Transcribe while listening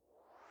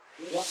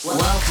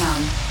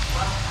Welcome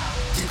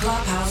to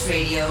Clubhouse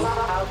Radio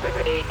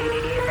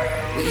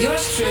with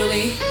yours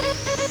truly,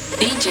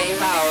 DJ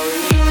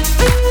Maori.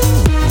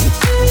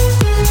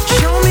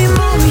 Show me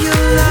more you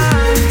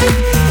like.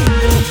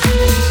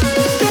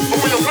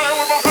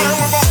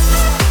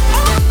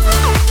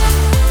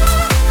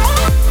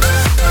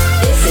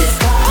 This is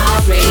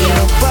Clubhouse Radio.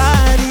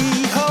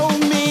 Nobody hold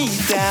me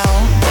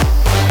down.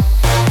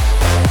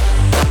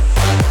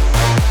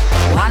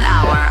 1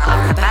 hour of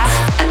the best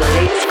and the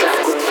latest club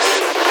grooves.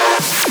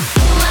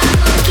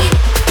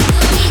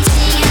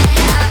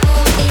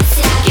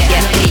 Get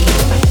ready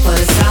for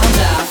the sound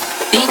of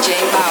DJ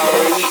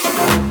Maori.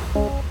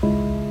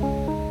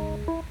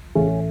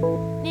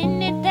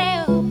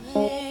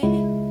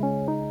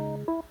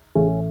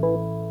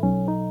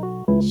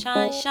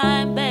 Shine,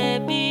 shine,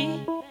 baby.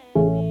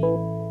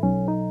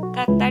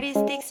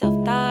 Characteristics of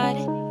thought.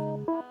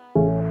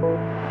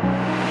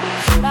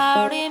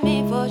 Rowdy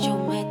me for you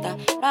meta,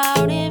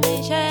 rowdy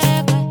me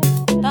shake.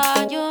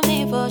 Thought you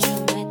me for you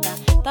meta,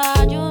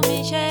 thought you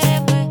me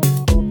shake.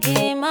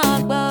 Kima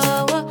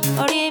bow,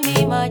 ori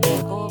mi ma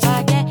je ko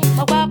baje.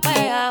 Mo pa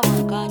pe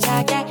awon kan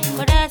jaje,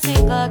 ko de si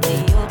ko ti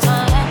o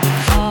tan le.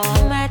 Oh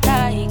meta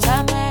ika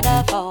meta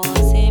for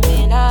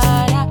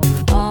similar.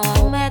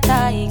 Oh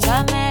meta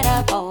ika meta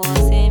for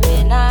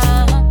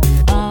similar.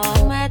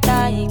 Oh meta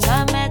ika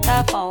meta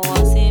for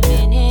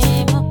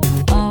similar.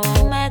 Oh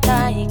meta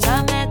ika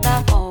meta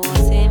for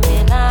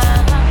similar.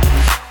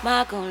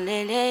 Magun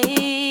lele,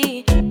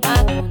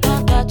 Magun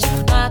don't touch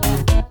you, Magun,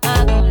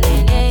 Magun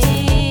lele,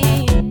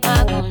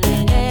 Magun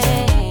lele,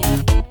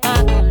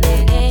 Magun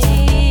lele,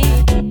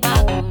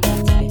 Magun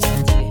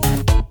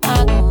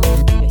Magun,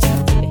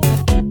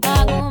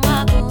 Magun,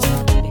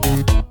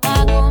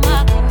 Magun,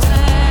 Magun,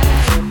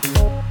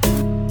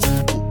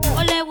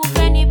 Ole wu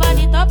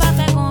anybody to ba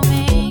fe kon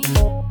mi.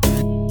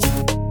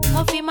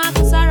 Mo fi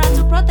Magun Sara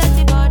to protect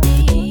the body.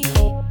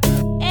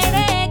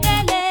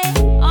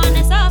 On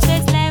a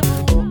surface level,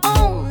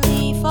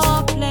 only for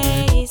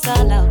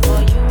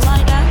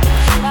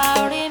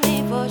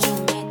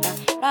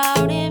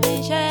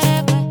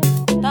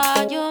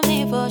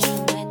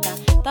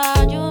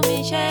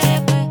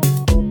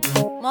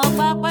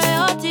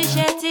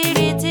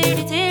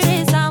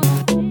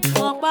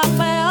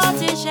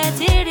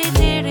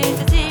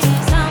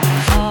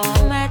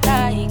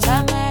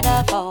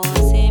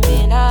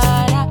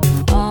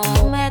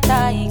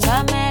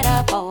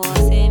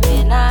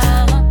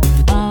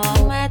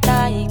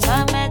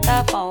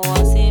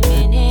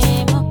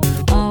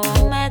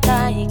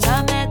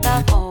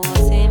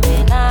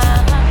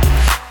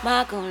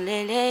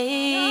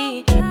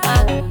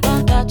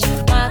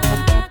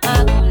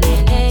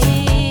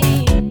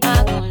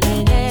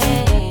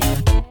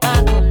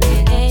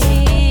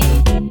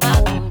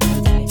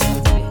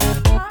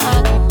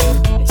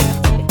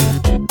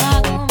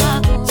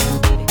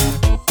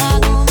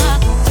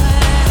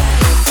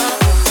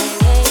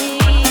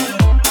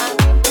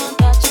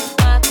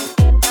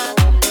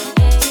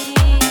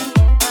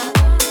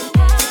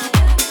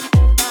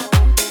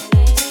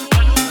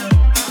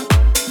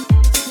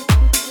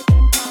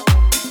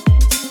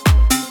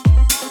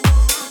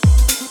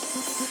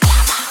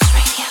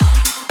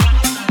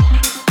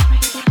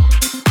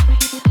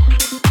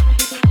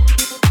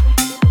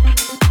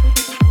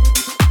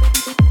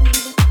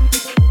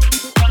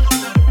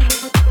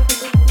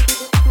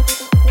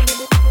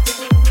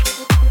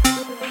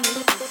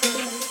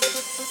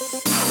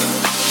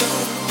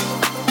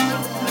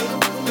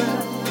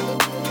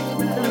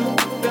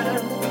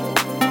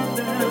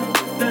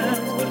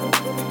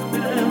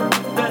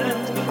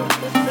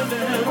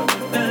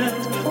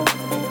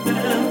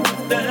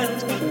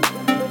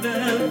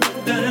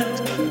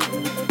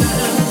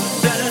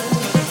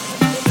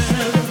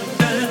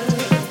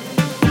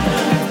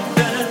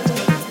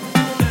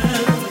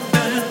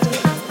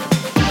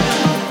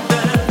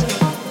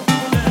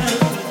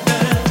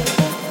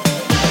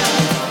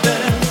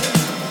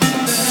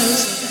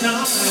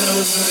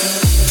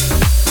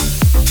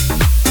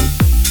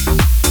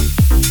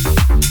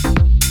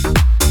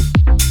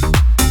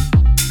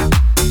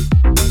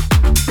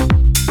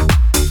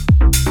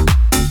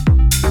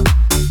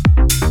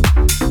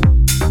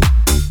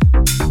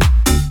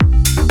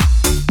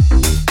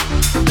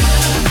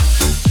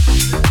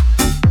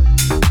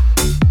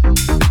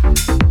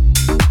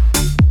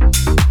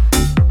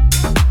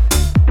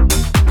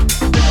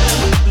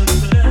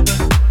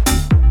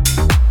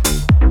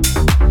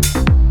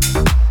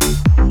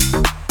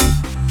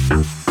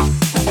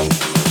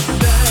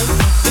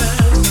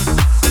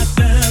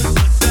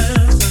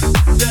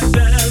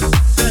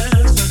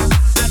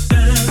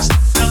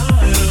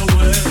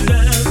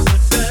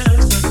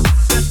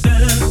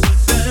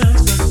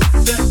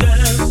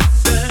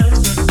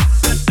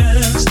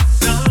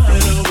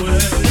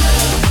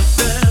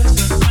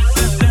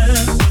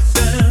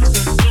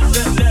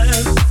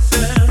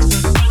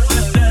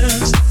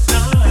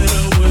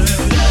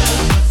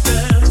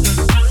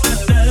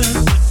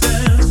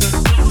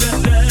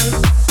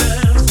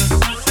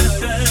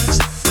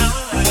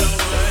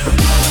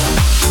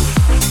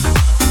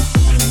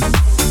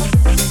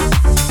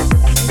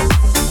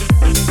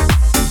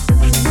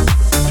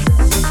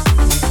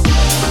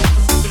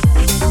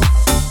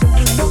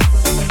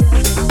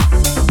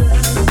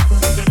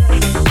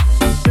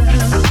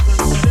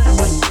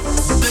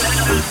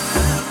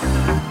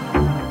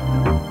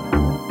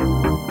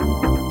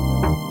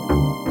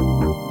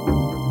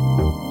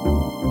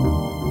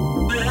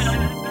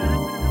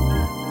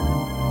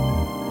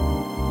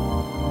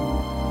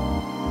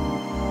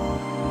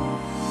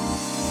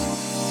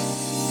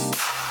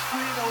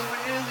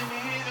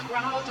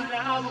out to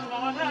have a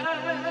party.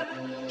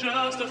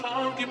 Just a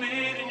funky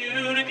beat and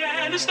you to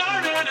get it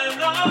started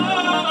and on.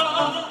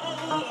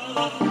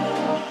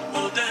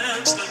 We'll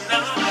dance the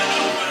night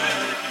away.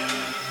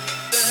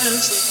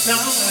 Dance the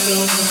night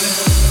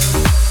away.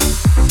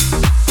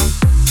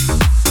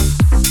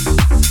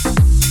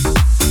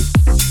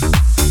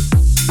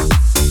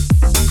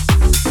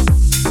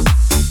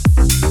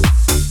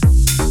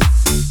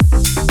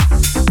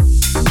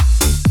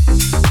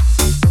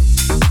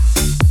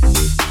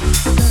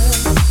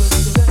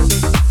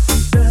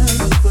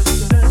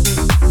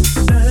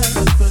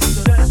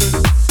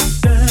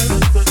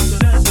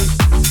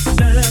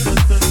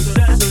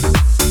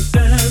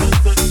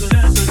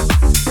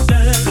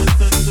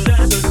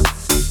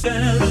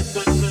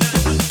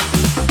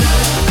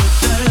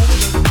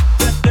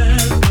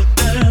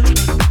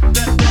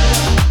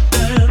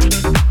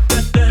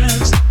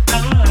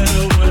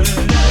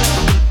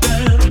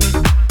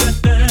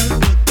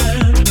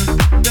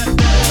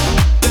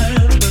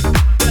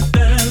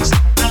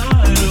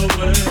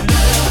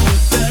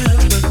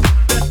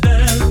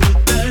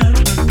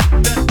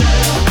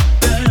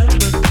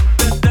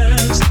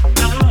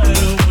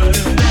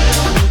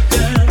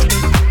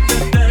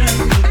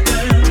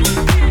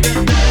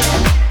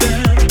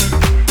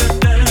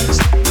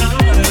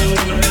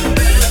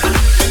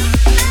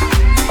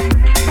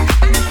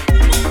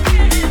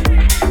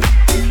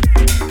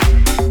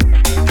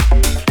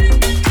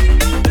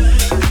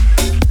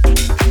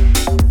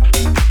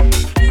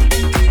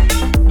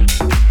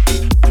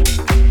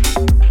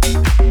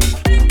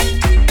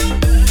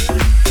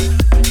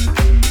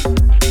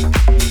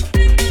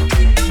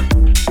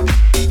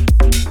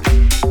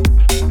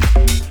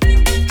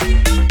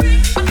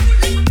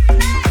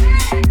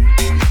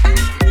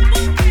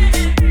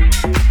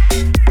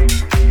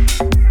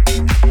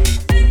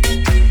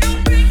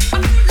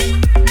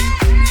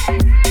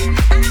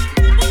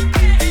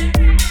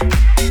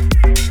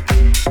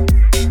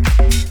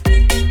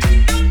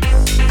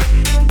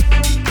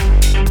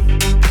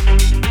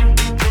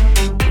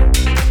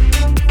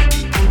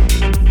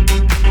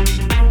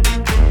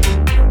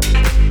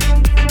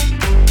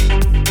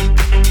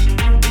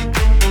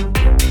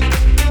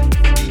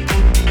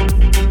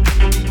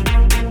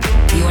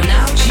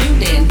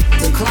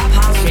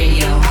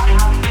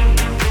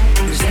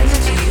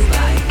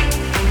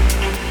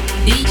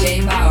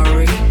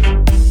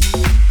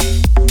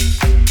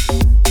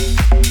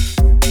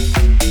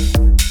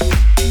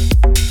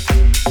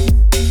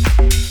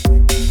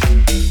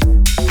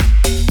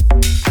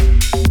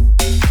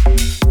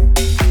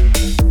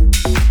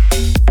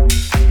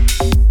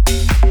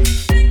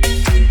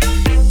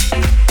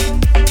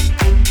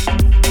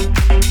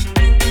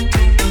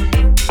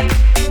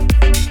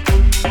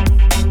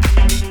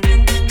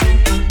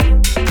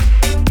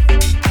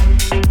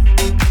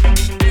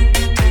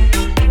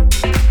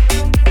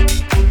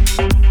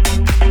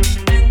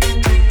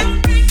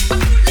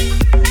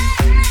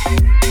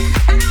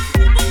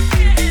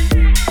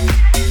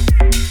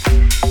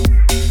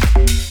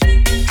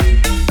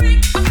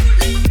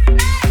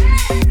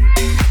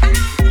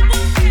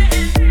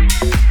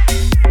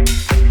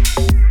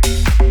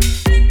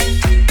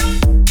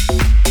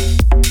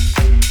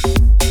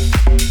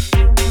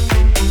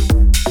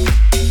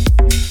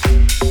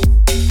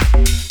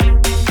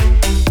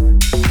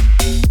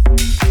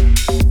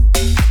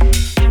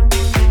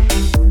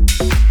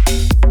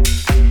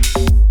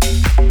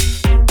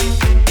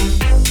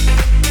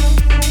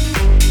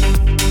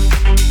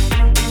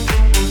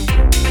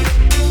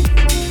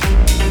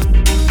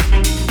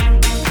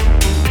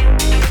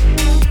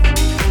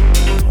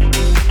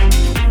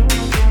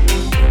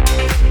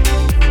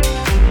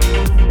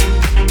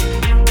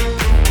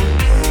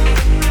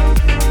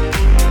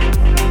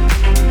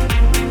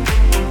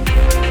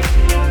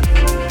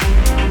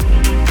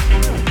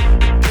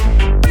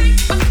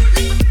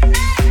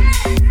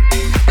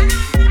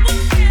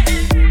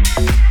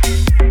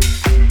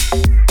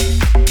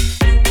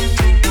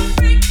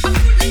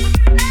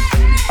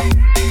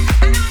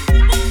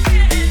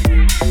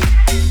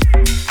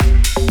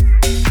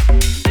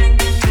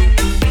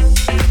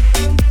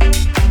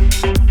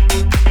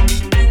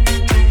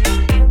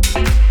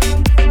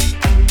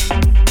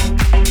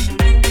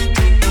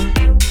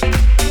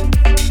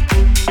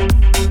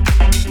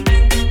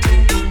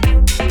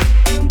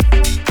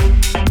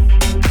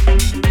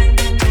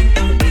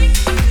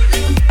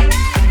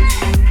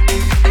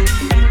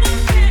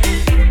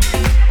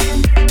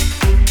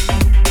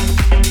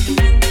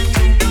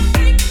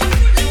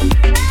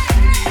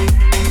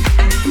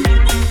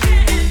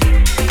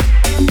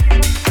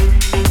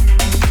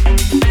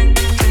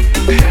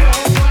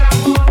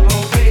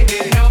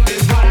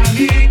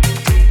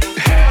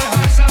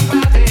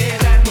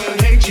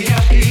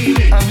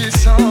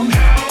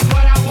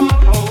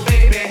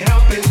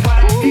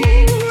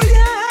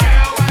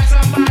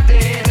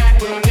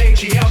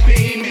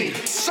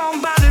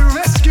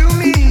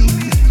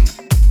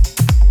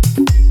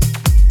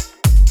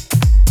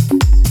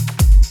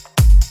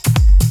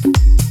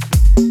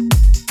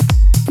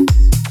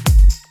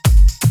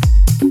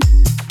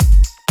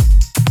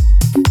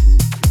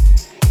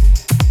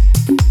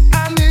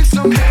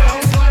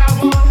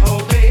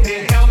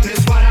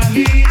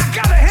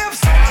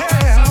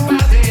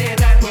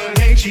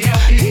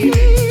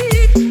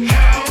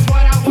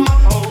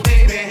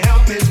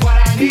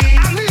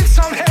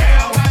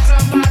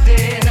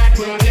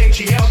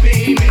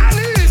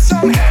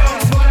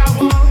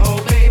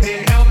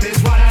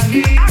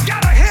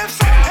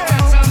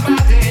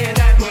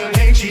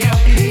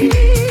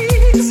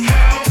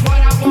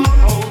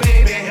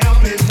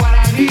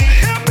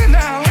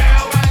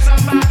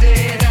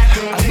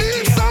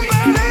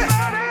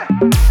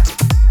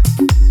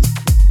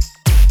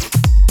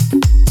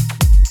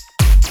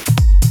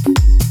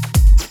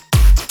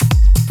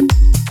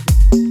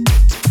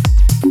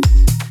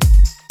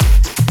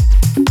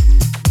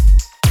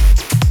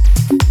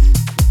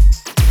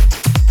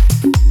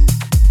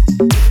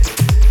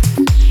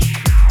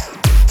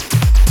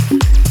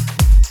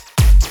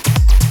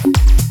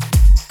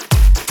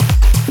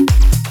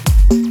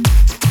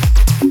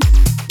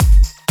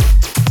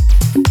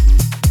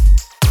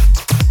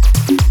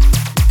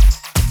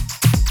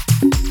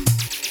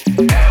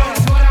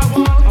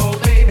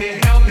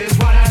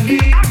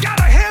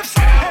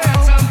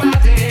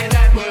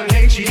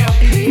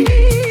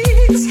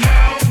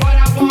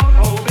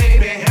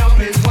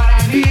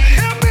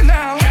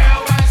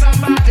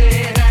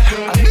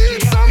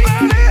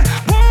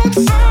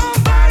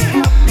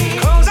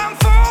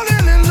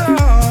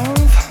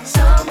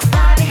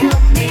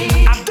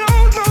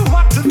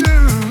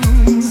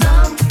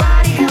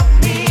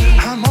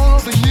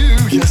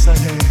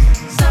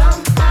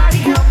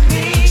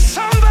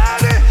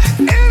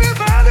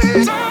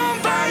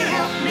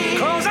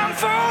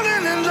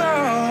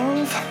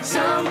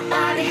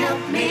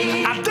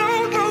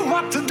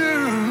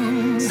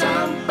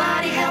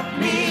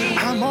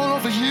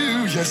 over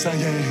you, yes I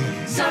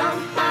am.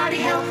 Somebody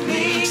help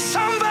me.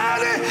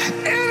 Somebody,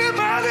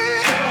 anybody.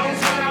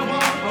 That's what I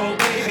want, oh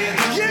baby.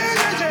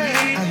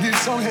 Yeah. I need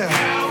some help.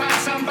 How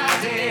about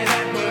somebody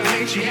that will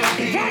make you help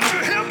me? Won't you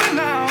help me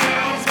now?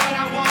 That's what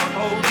I want,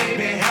 oh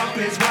baby. Help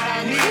is what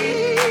I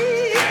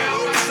need.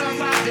 How about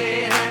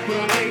somebody that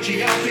will make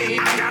you help me?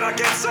 I gotta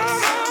get some.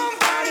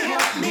 Somebody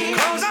help me.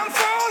 'Cause I'm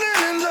falling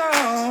in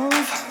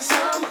love.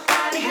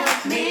 Somebody help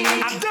me.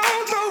 I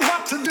don't know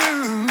what to do.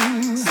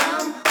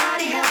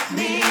 Somebody help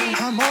me.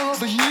 I'm all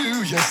over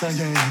you, yes I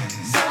am.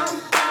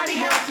 Somebody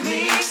help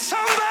me.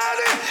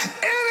 Somebody,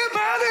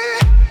 anybody.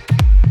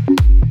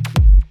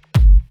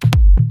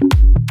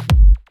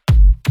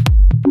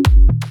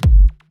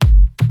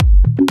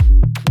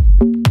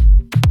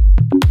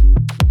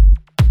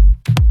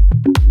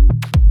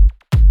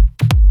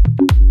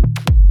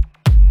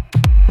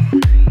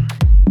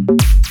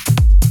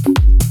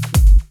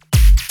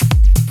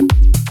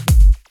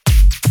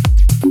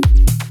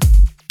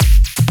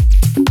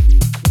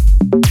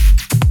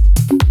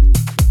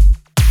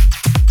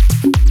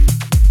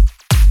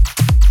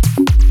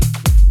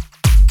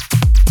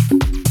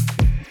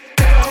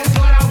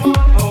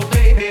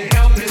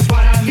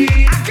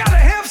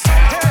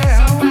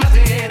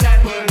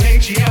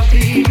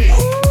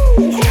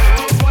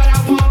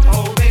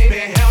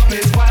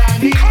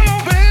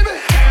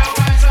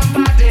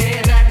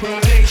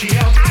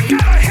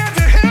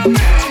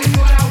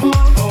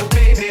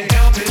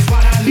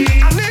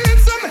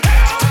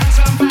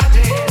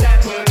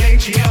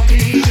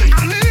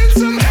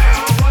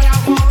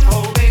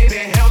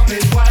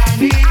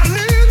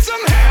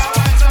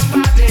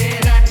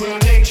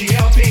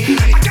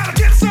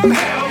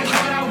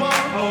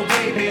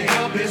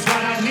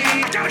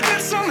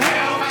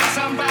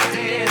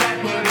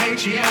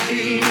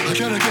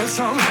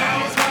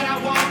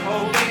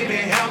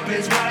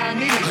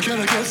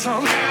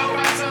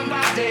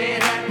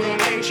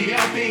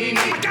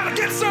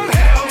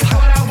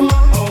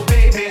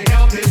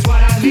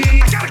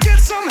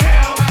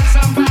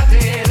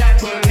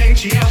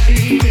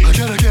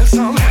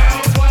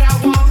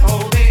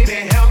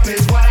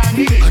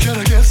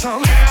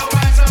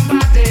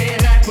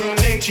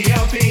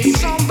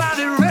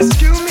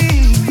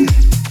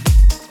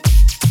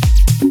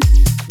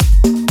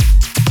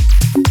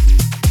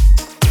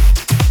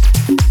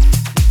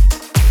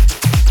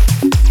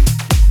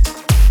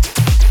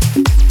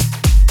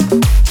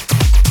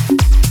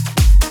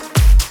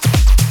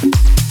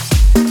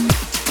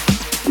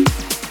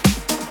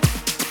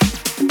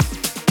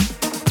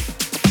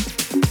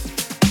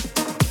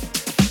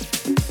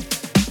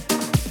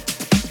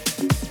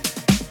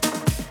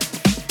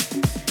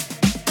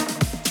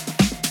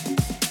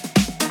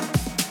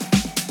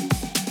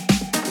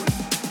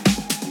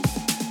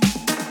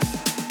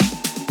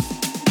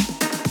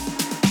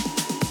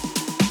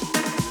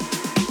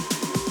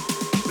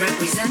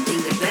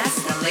 Representing the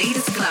best and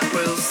latest club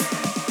grooves.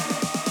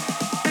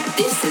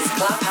 This is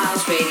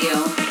Clubhouse Radio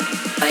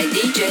by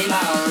DJ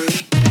Maori.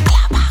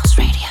 Clubhouse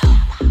Radio.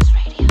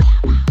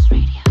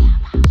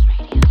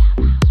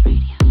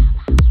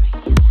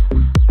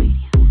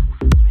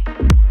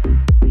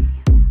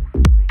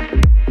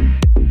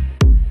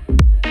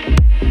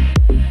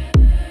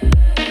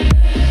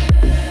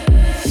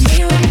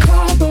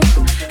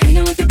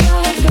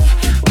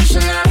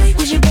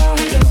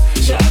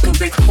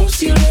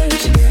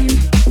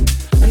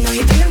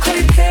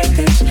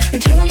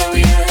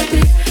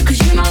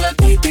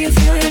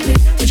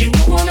 Did you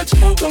not wanna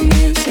talk on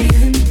me?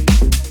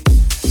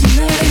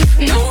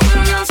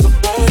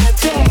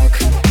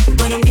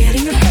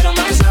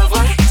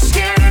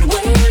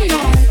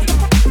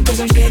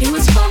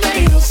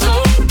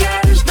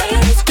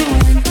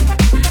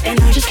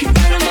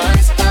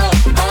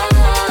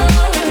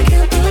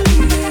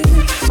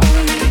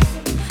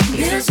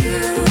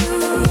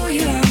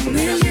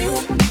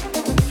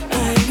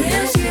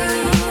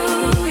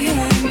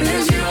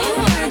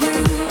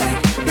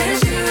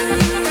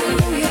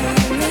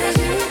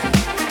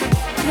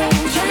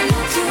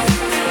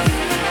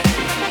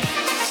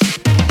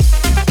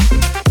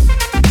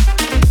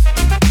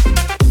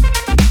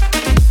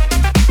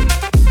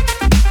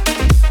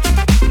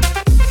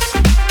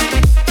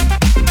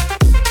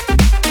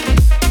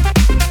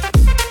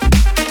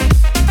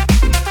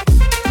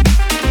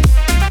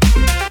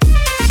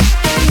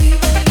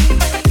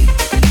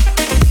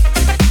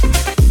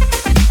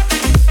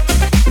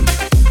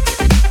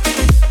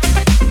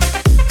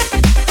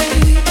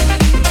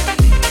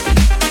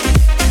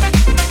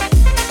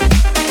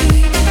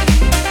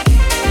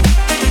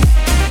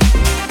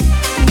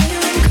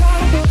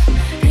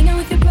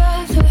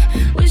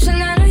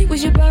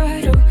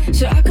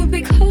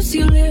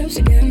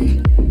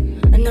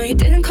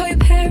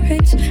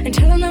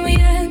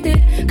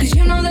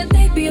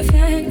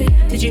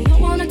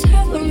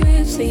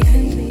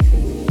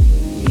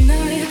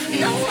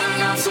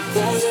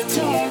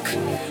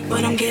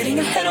 But I'm getting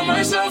ahead of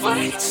myself.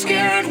 I get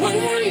scared when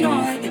we're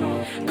not,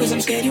 'cause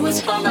I'm scared you with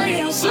somebody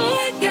else. So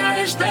I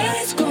guess that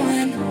it's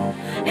gone,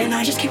 and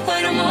I just keep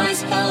fighting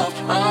myself.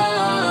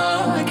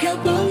 Oh, I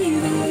can't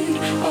believe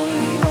it.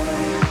 Oh.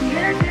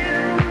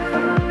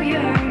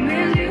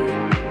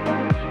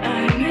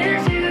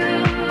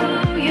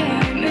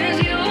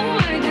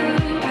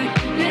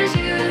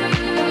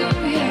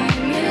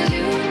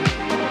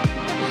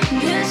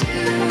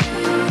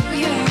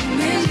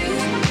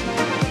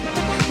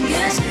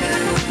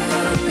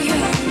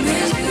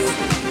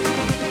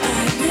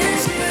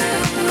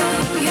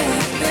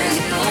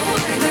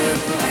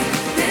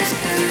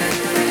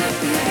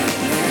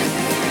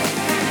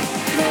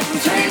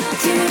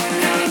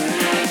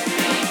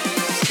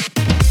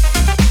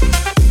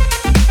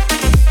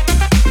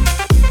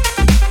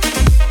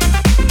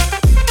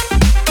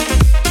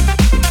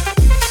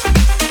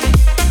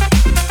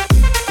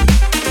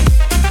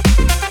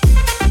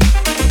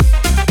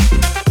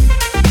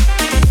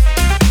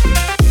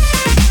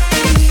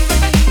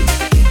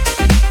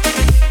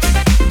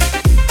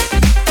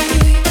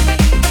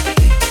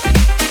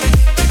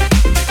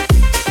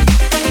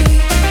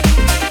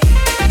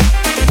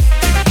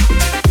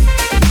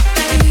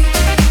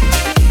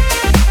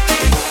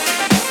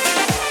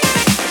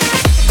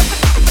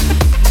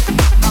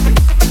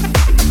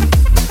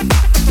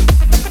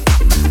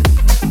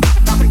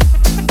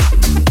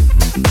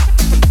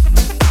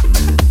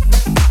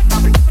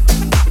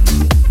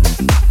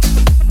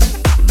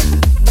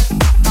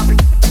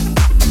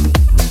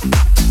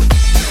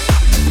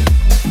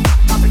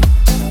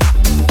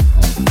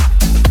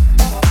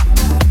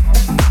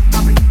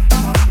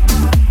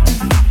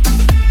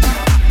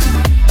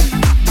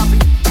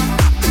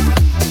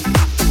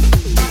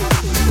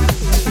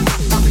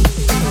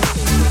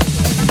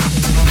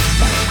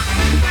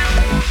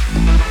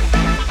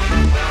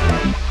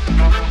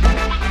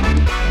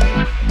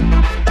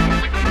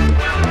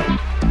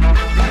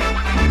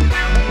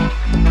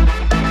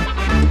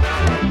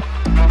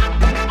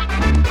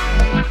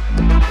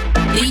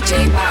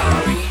 DJ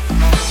Maori.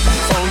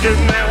 Funky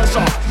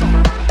Nassau,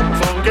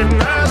 funky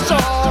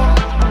Nassau,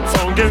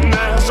 funky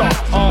Nassau,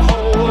 a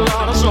whole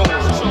lot of soul.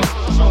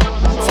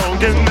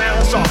 Funky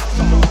Nassau,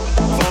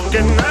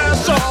 funky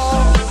Nassau,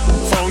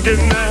 funky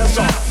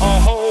Nassau, a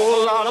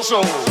whole lot of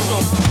soul.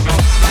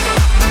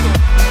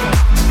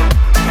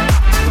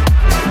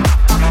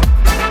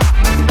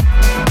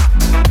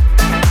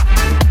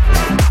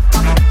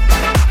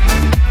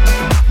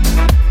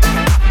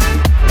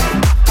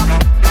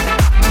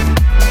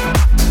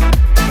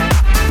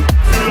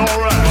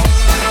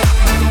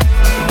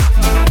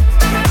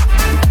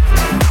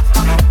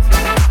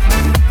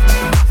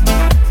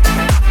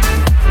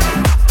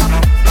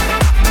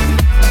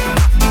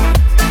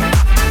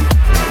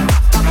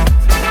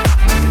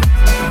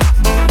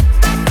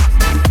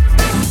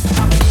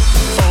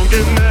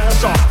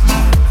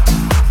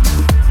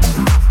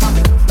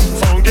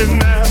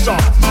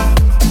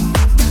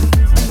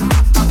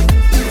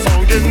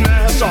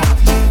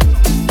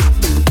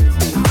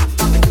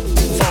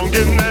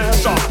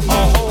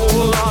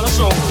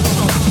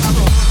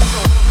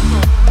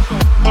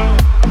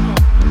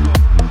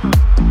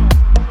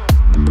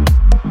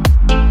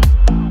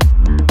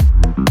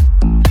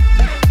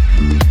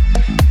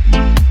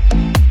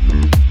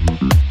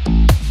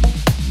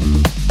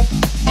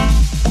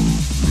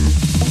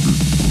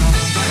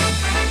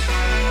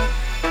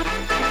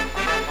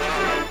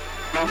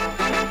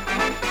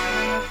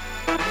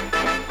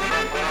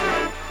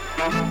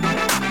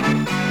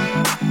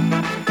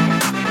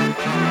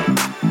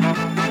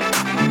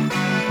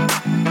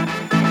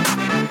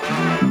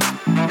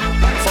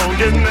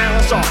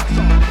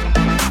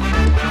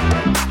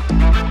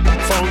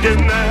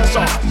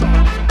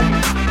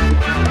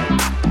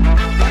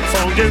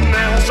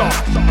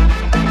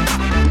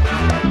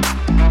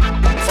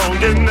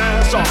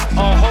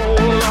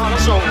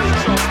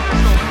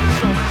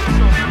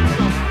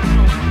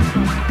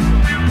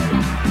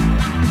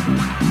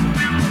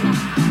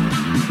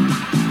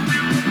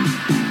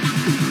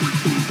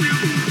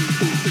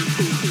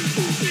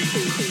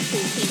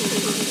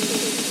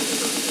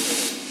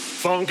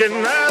 Funky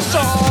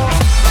Nassau.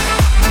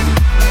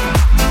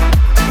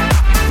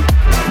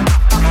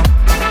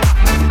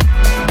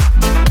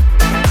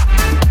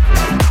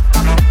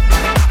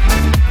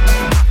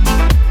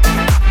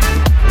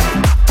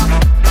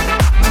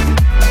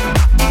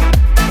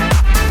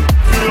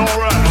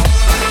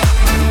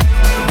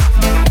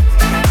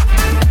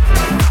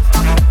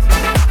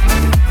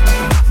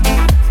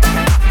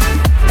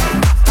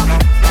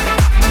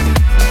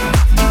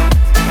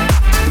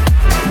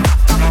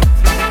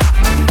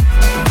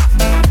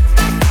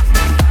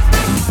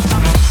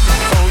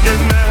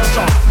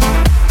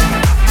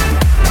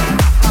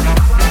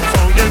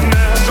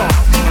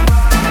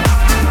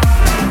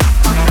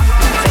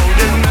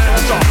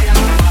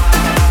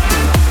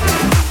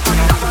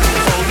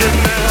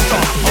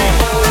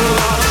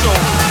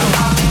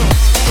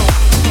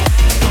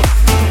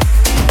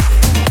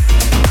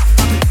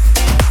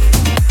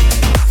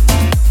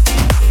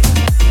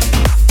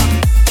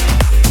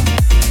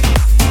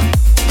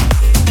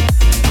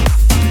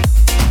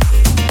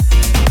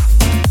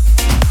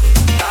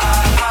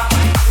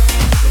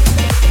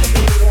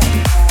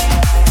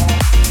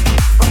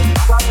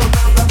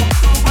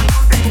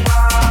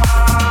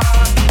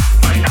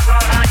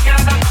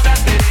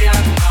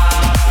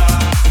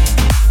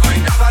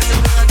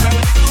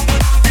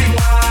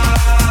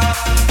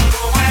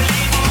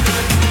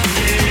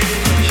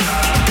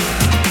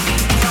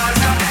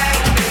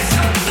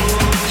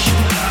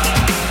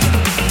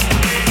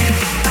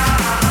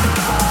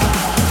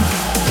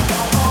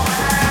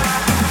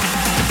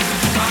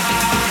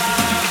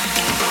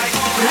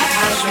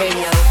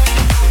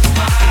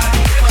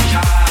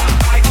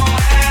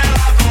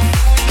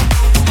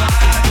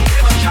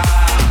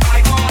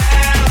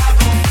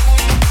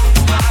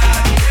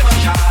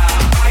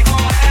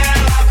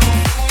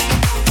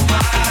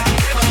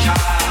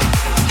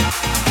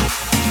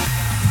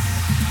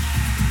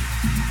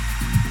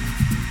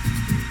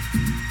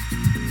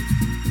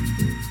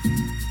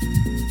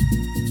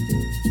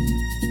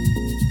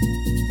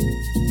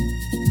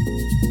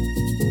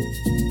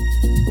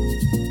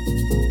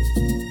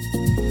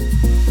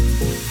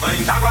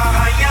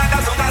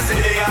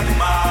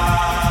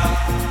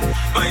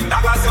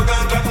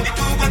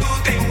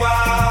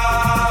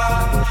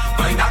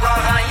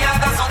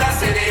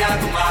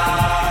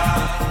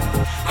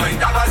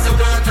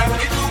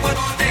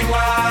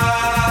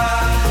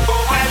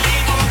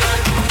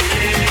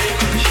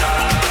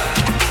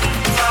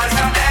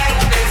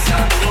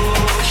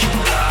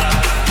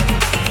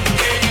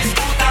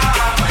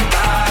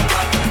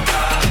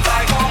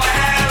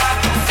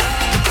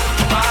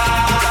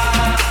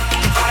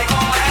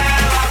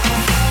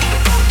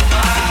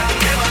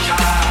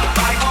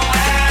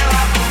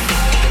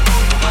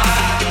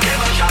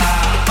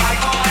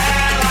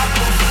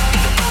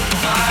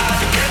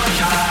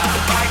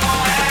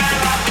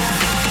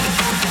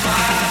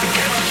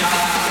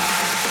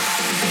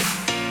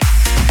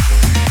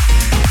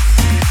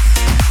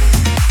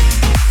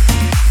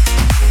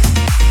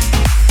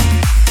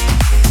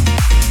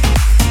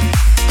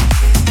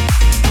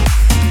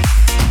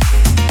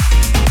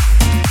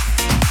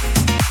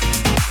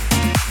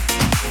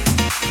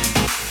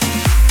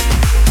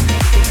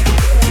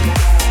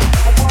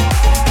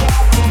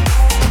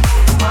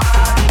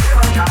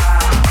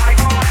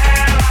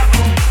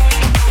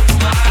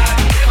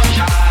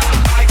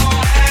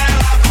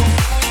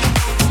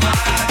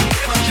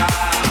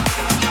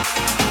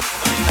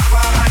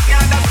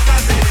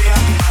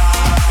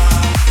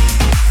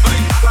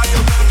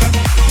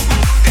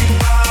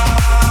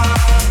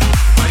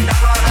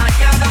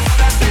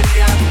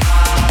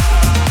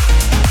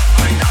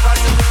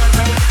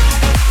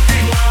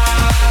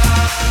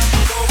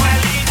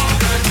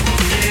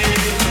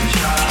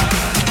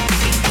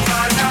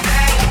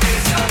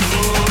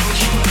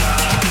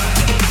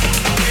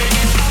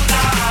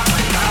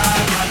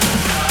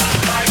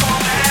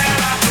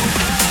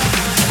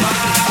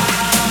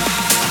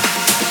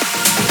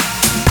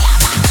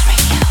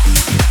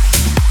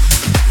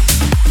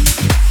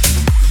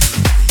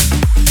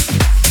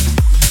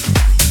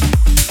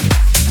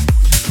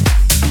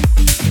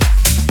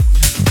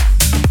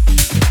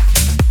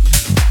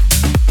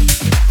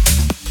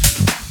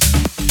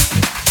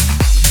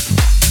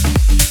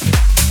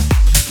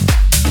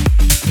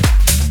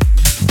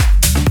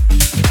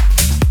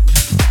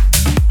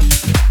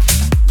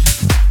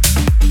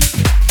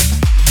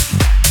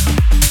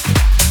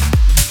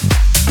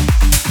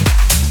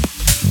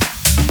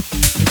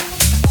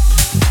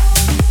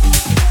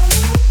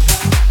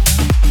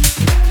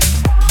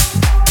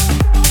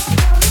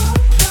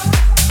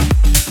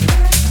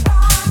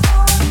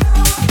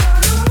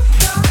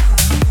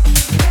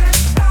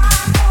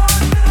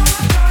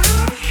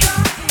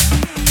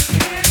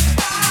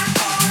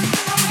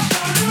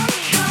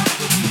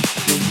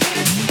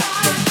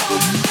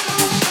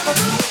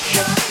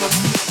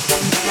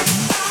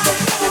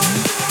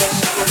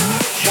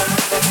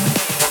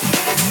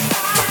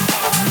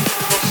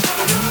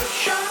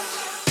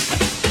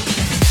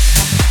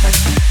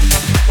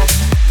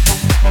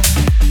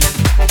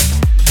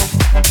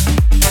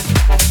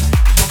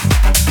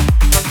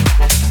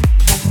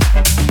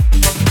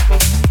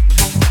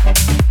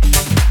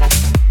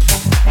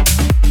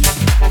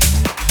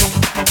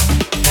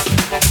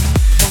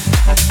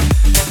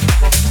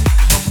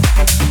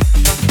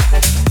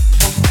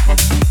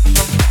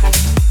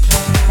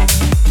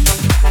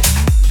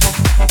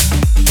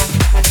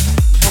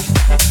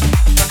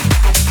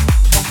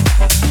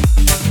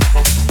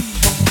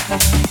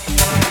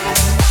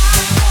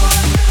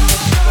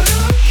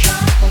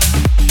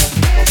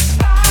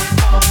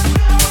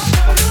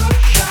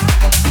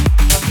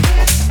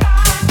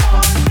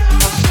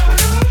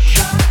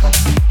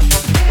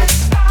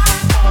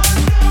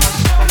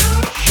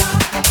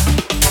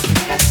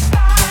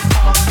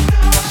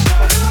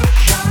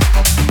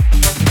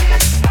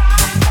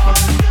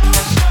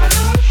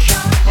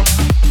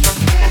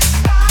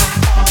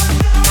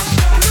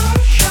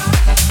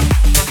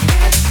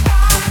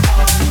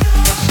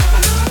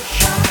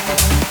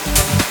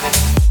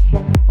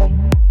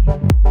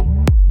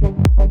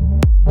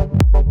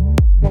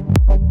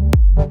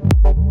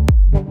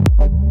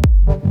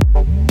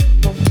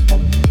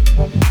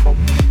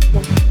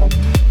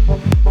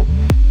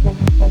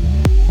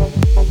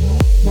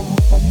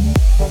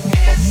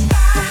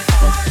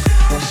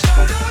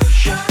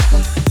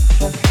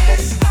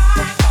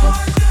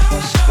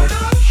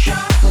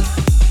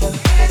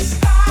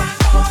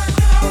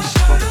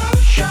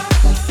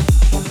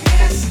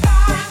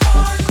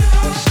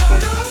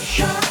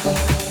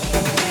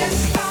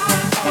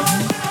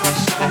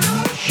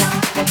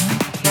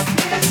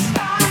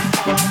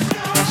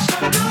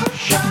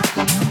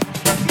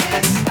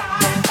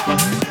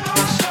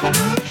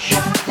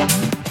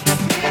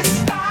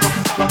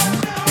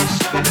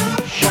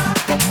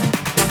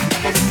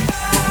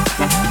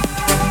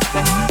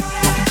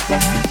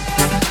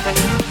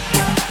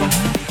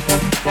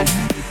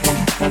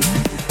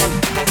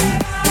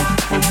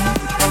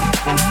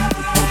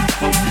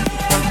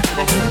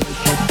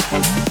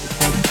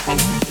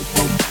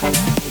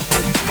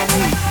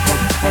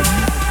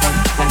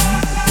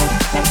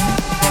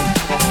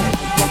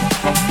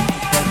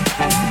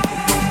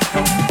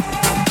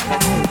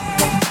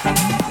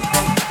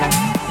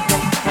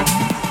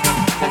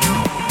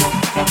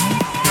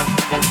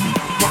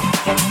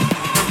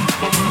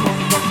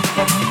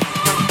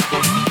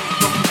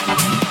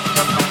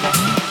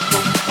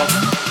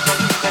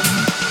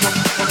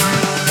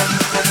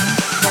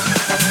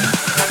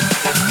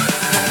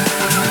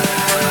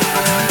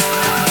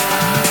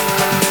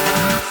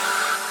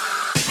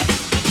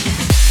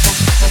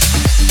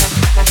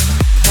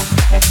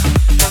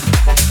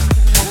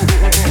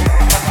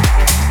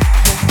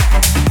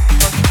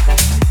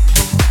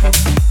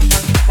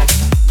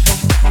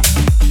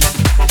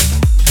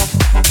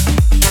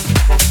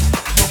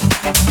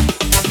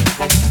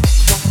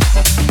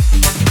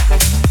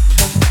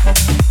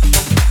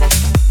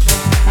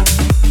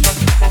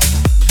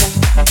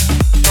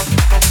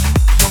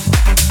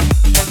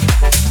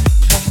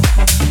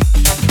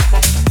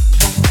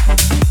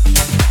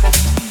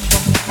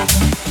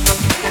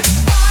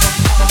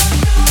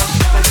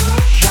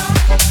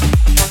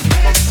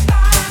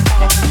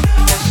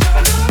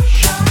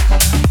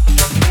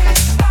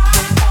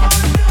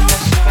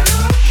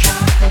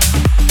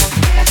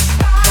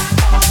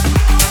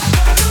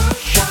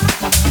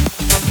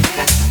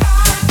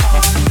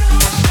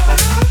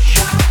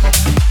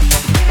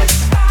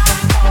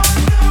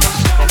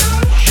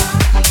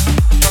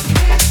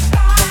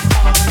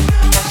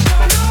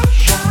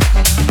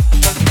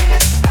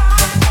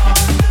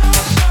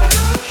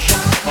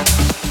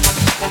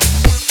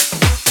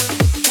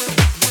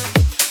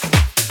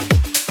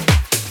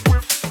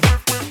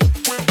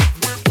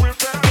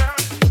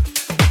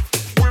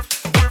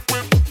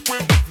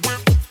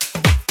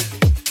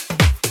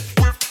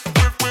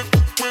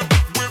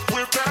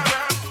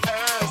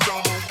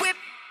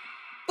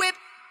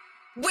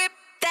 whip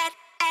that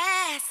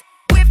ass.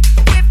 Whip,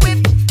 whip,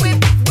 whip, whip,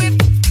 whip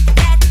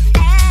that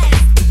ass.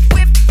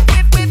 Whip,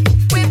 whip, whip,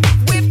 whip,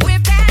 whip,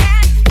 whip that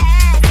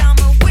ass.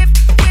 I'ma whip,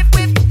 whip,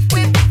 whip,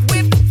 whip,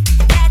 whip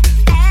that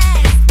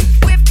ass.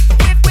 Whip,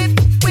 whip, whip,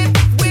 whip,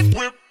 whip,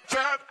 whip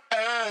that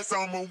ass.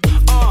 I'ma.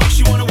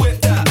 She wanna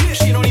whip that.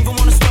 She don't even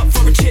wanna stop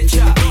for a chit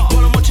chat.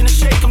 While I'm watching the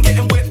shake, I'm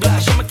getting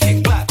whiplash. I'ma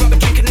kick back, grab a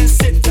drink and then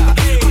sip that.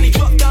 Honey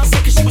dropped down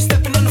second, she was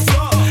stepping on the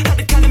floor. Had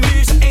the kind of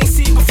moves I ain't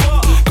seen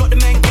before. Got the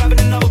man grabbing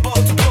another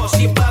bottle to pour.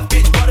 She a bad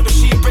bitch, brother, but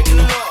she ain't breaking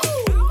the law.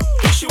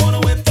 She wanna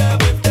whip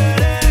that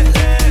ass.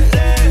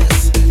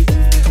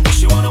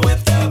 She wanna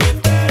whip that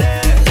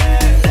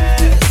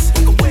ass.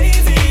 Like a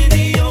wave in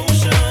the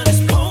ocean,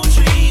 it's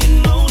poetry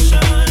in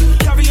motion.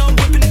 Carry on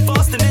whipping it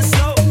fast and then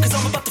slow, 'cause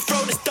I'm about to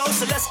throw this dough,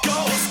 so let's go.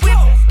 Whip,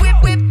 whip,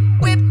 whip,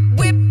 whip,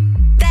 whip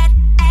that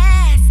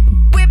ass.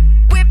 Whip,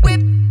 whip,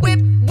 whip, whip,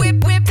 whip,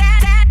 whip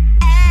that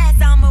ass.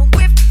 I'ma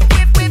whip,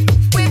 whip, whip,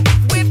 whip,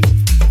 whip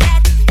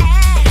that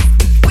ass.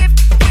 Whip,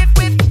 whip,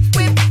 whip,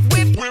 whip,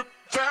 whip, whip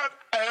that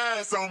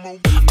ass. I'ma.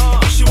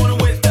 She wanna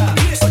whip that.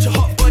 Such a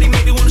hot body,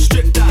 make me wanna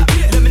strip that.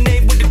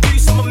 Lemonade with the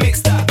juice, I'ma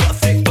mix that. Got a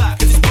thick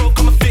back, if it's broke,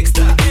 I'ma fix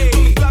that. Got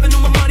me grabbing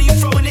all my money and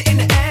throwing it in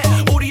the air.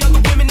 All the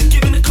other women are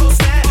giving a cold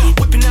stare.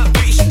 Whipping that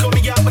booty, she got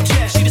me out my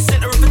chair. She the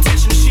center of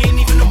attention, she ain't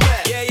even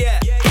aware. Yeah.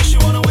 She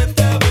wanna whip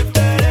that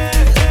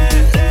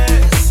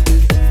ass.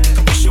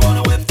 She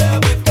wanna whip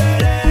that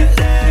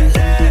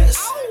ass.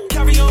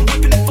 Carry on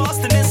whipping it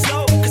fast and then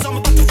slow, 'cause I'm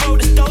about to throw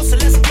this dough, so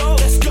let's go.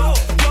 Let's go,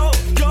 go,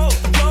 go,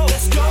 go.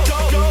 Let's go, go,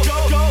 go, go,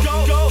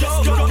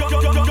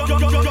 go,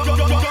 go,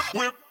 go, go.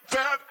 Whip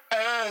that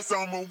ass.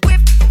 I'ma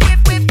whip, whip,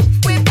 whip,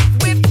 whip,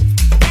 whip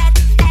that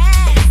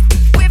ass.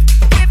 Whip,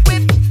 whip,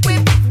 whip,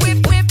 whip, whip,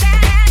 whip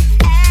that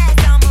ass.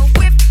 I'ma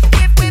whip,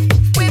 whip, whip,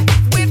 whip,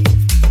 whip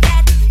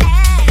that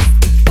ass.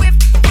 Whip,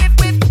 whip,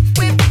 whip,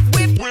 whip,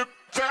 whip, whip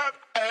that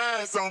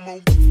ass. I'ma.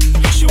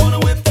 She wanna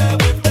whip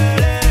that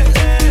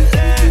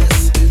ass.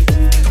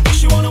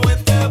 She wanna whip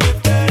that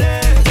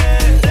ass.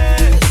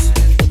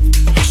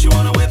 She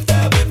wanna whip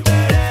that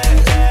ass.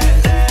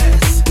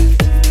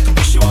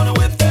 She wanna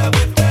whip that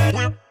ass.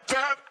 Whip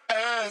that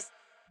ass.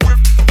 Whip,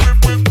 whip,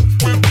 whip,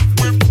 whip,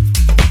 whip.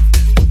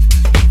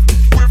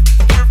 Whip,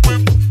 whip,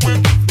 whip,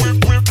 whip, whip,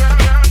 whip that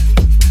ass.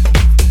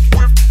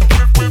 Whip,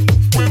 whip, whip,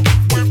 whip,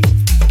 whip.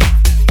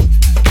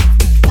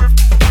 Whip,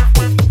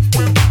 whip,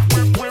 whip,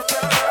 whip, whip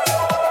that ass.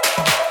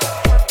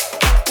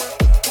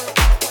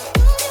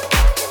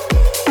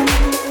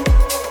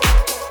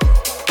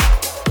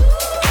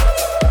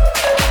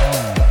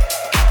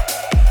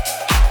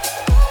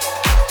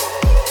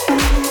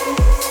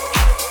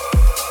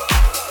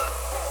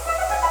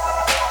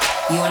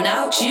 You are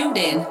now tuned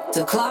in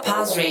to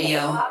Clubhouse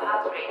Radio.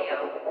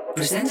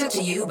 Presented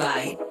to you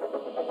by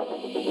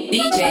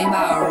DJ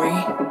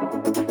Maori.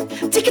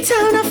 Take your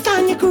time to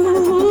find your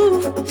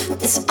groove.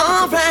 It's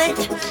alright.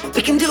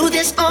 We can do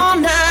this all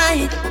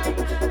night.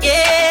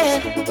 Yeah.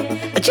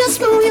 Just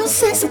move your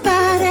sexy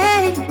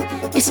body.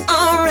 It's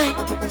alright.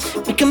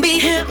 We can be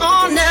here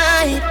all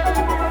night.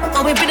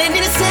 All we really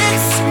need is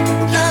sex,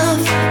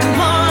 love, and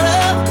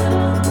water.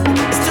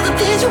 It's still the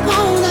things you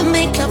wanna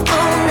make love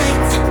all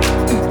night.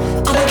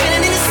 All we really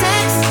need is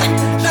sex,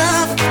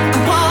 love,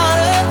 and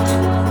water.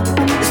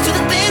 It's still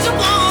the things you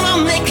wanna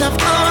make love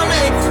all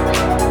night.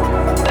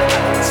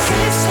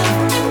 Sex, love,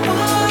 and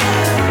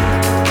water.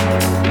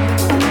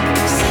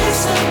 Sex,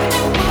 love,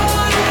 and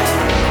water.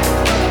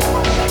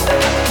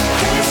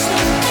 Sex,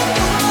 love, and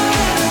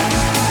water.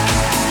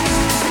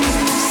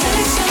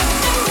 Sex, love,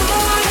 and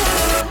water.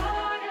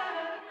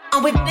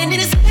 All we really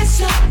need is sex,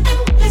 love,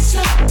 and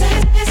sex,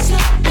 love, sex,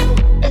 love,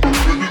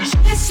 and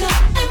sex,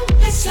 love,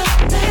 and sex,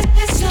 love,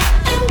 sex, love,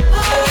 and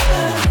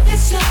water.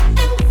 Sex, love,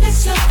 and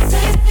sex, love,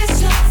 sex,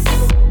 love,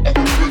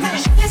 and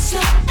sex,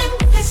 love, and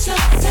sex,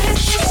 love, sex,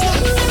 love.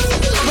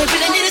 We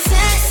really need is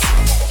sex,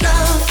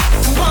 love,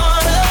 and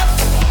water.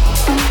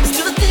 Let's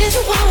do the things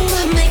you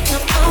wanna make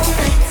up all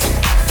night.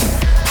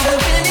 We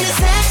really need is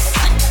sex,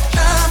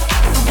 love,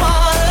 and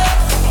water.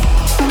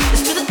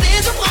 Let's do the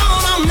things you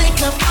wanna make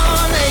up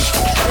all night.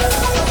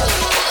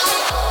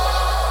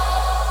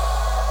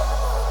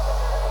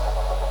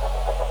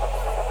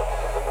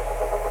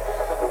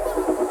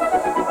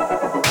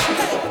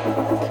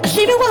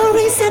 Leave your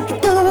worries at the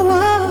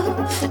door.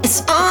 It's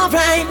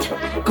alright.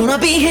 Gonna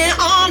be here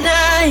all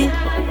night.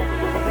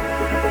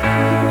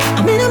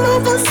 I'm in a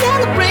mood for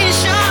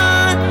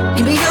celebration.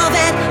 Give me all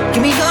that.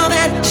 Give me all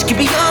that. Just give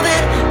me all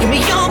that. Give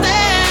me all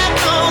that.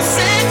 All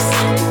sex,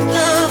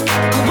 love,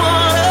 and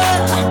water.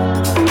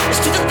 Let's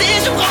do the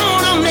things you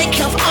wanna make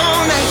love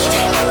all night.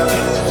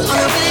 All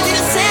I really need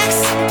is sex,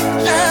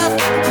 love,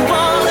 and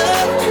water.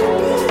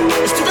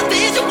 Let's do the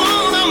things you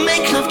wanna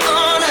make love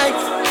all night.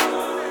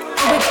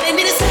 All we really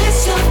need is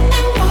sex, love,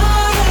 and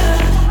water.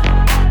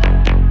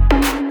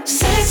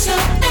 Sex,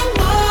 love, and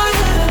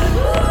water.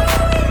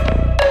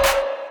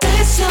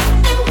 Sex, love,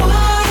 and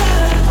water.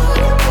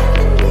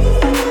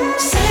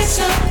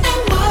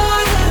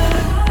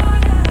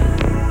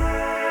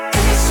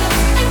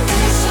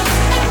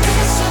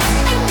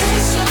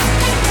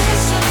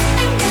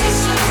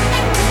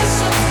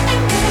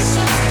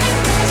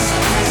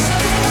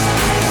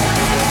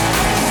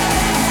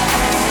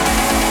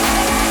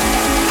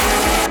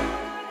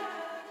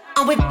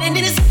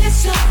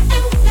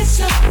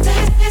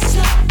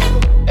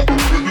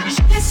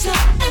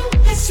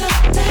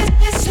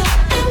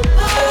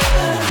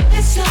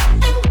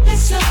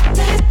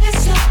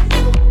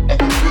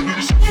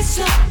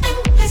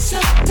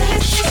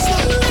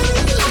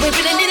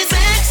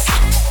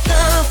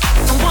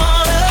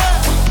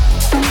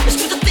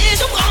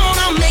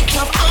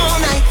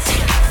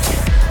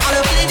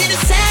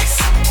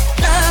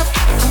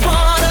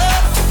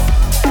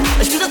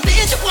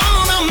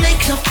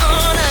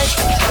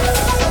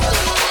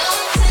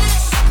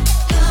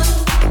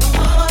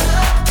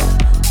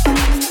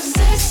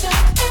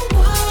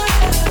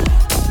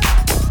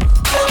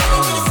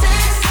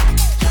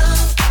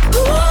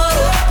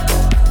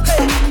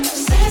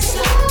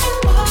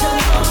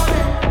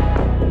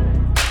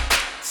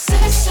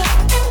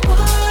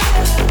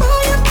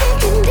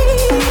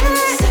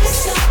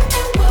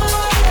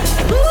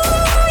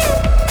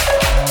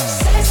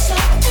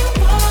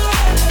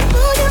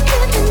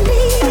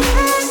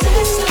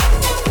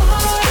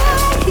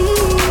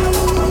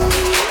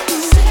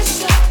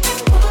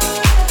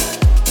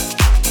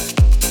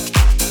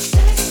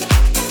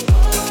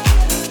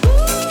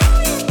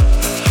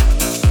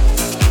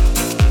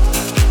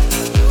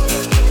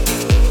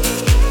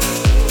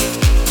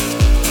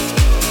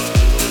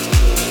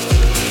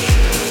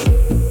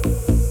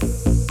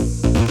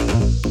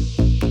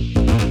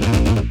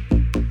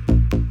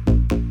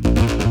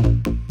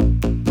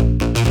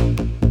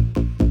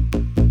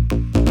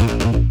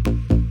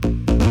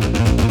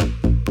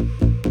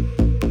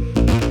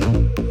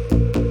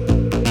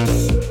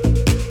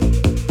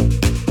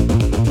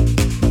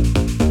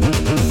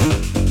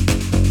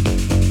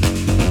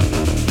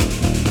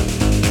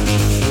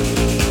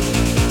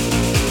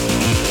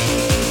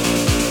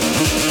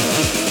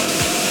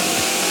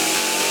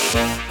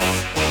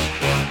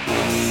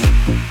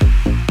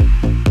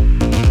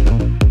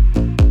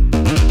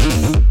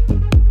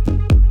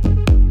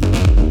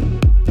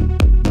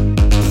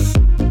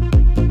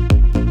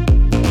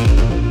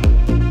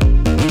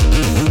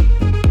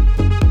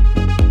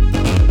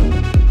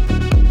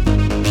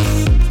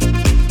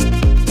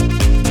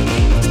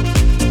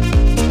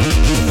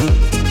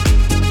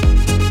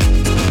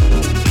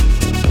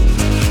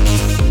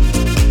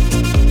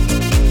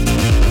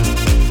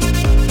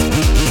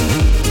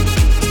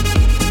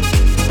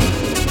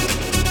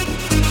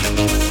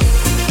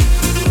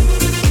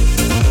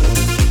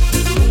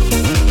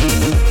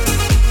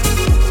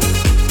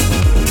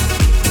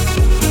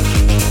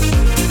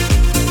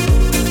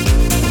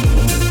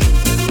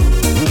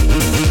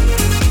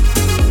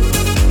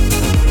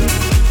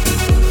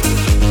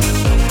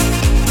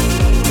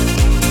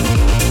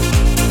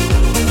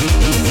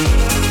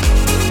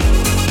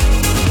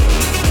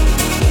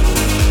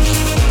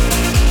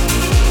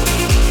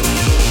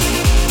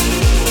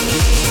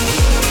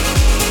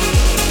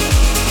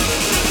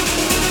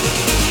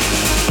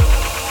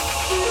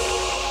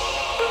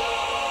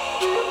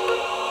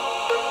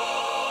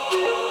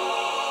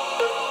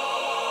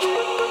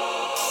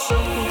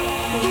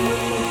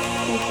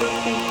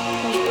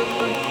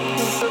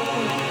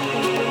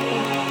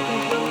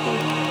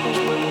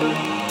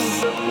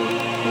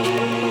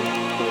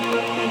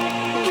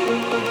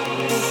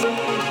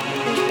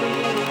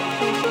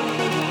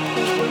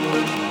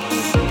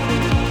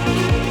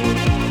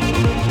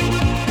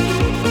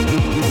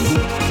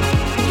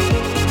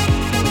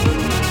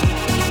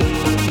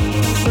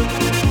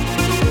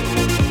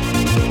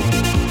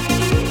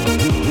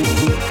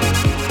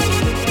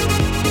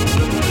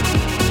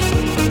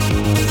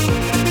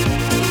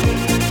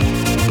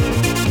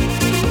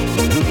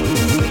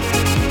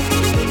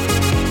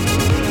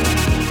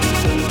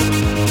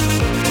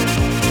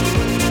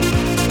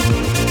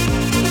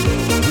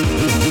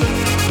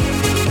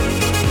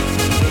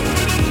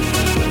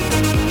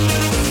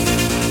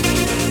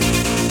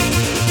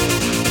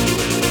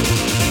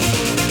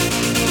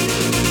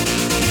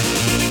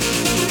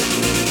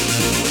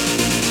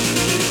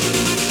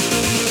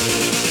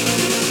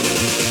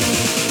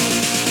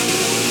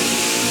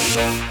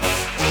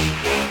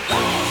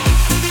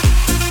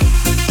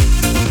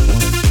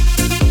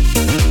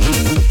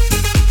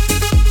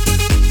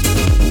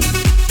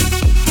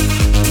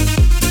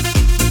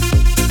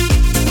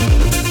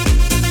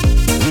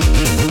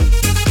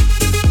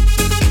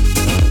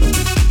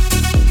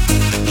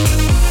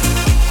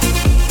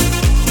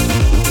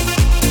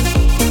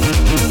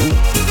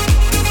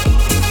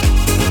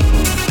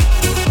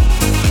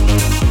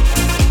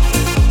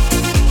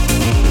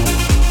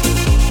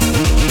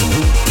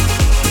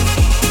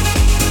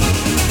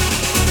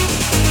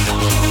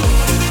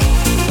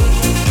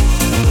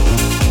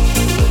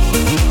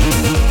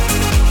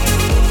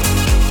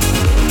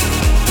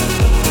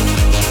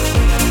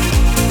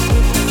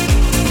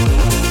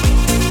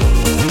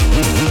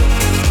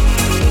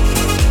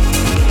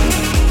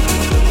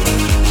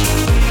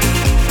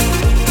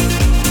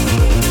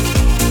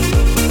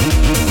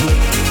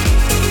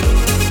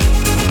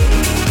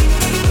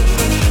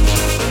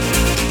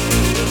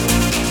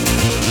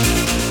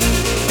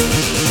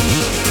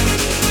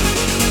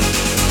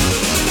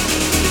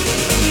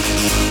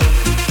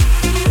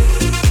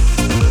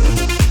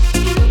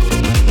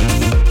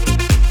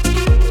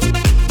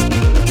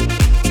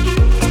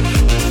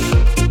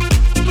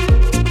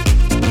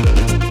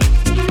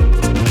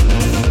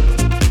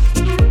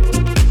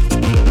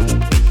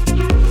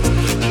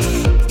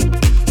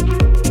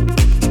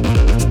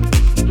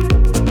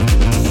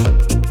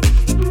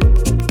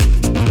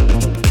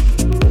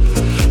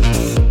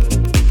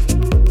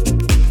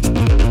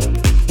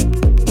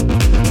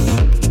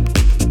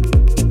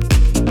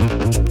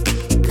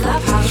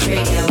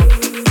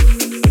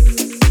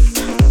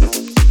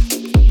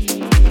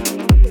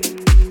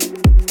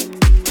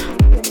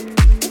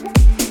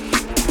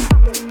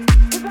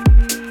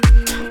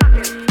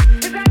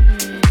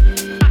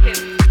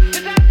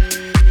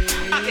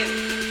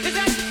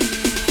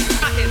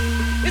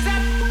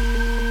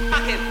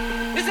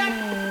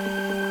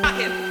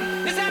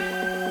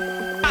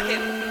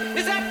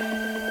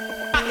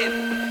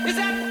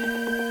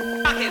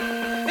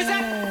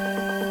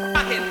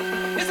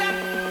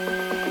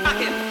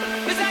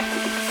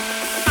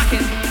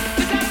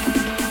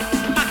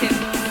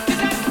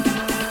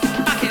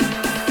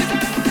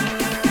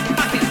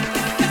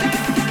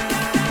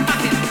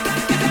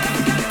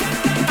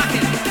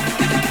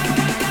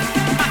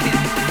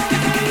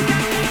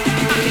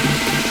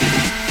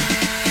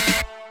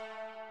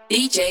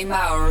 DJ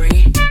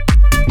Maori.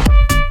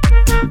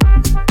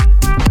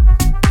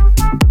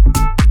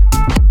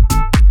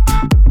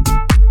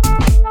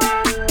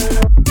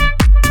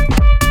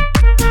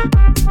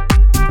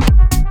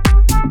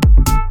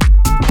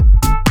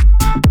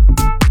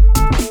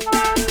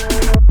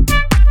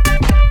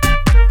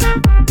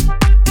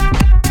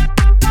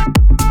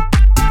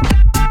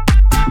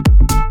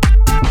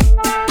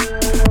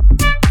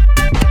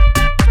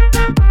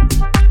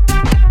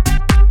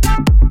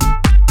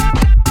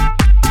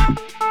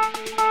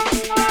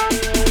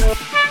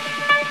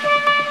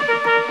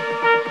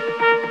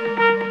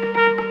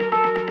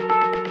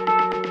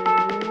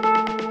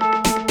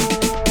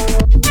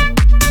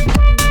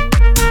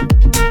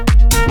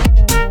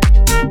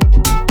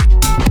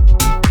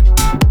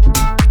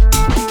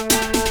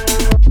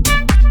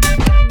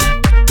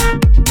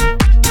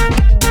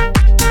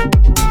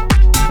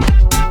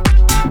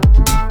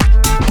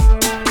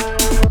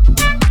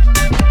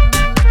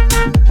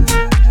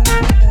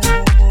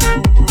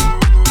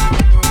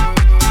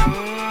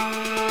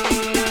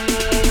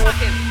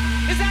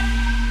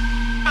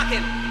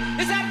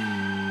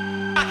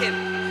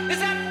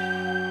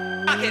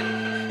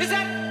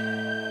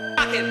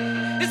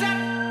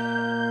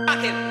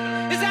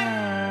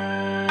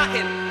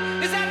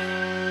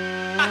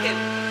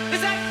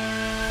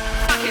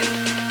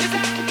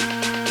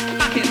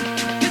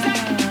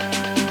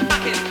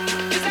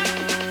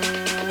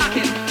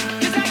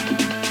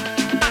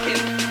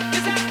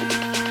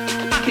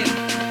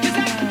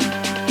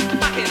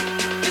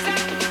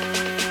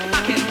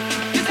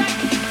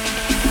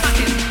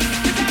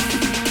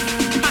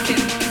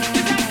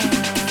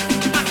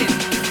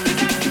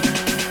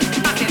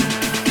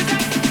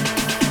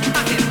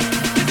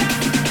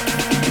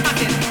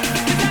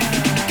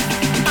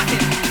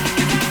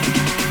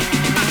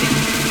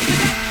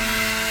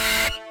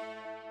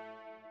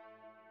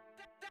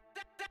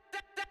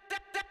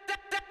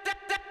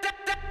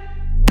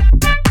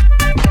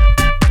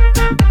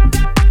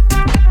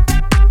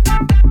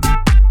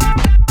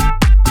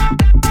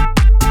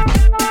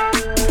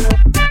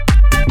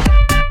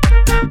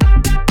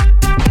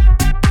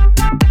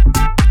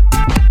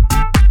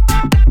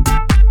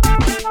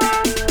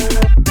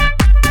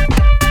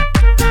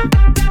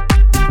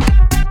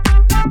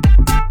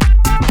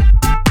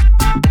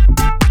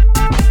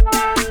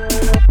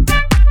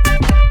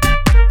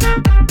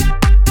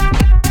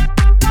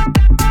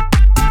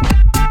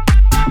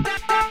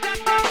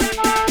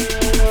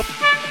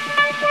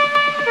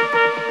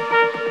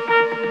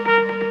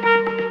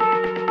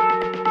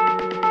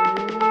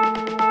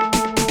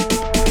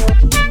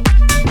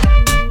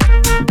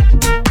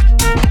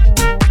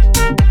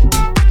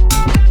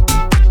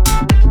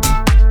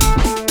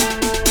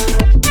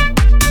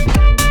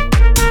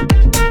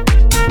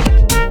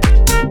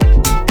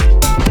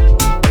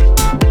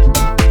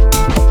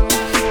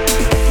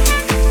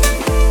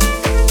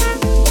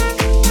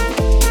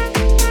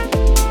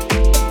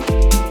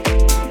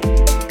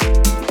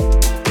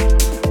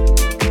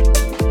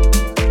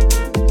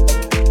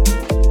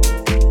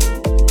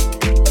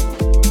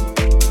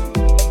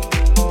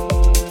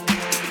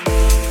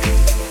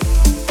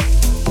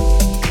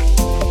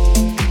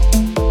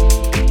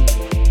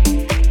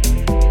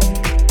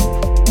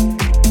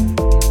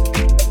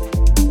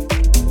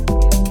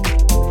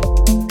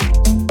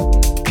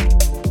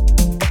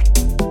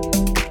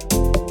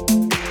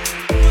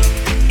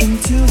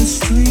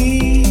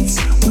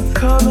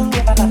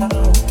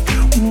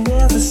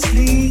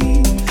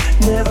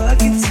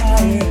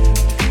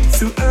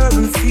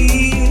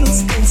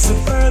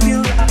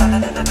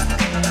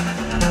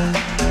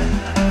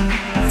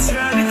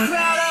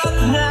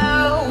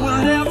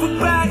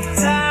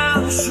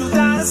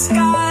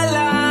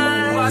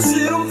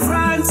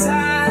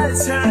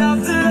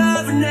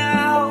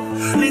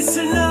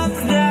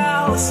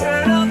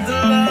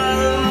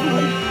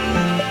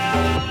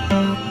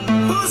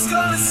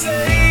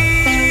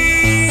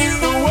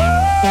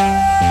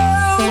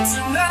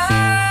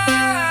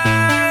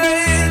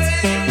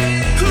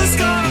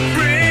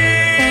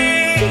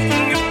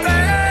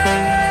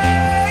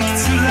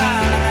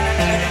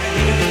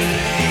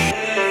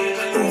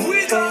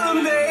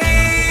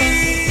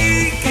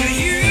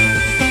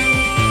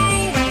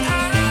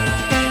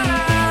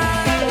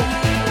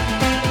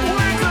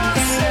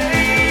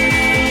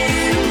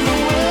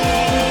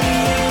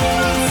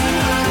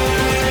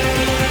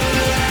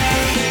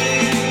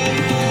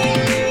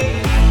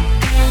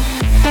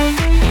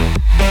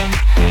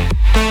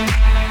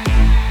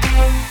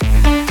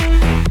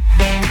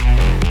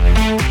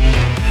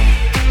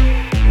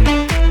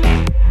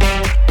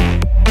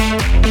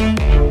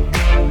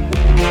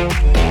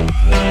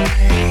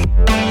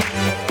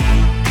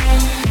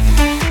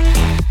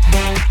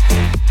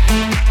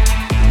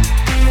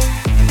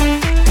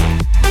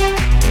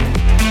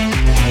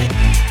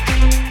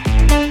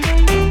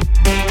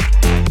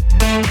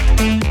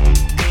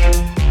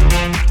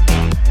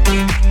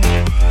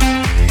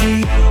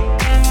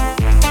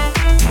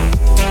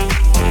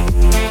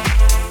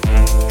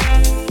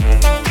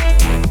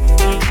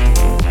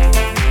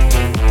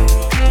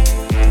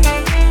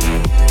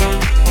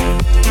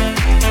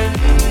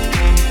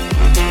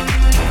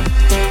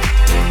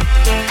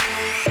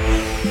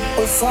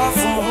 We're far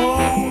from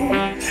home,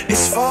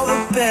 it's for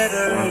the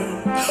better.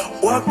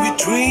 What we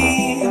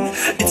dream,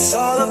 it's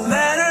all that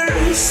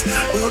matters.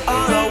 We're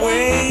on our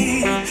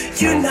way,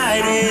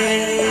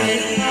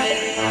 united.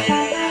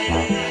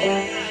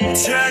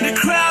 Turn the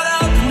crowd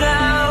up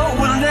now,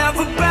 we'll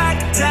never back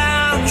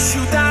down.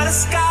 Shoot down the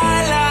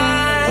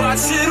skyline,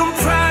 watch it on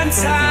prime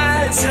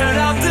time. Turn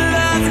up the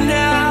love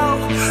now,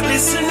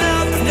 listen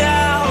up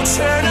now.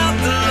 Turn up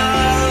the love.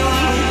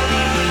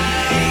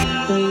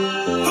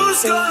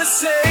 Who's gonna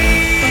save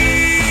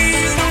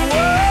the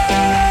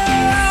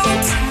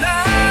world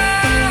tonight?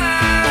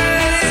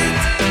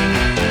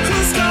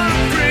 Who's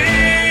gonna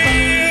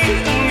bring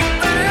it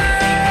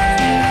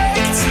back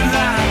to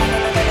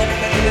life?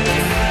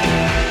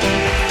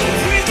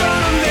 We're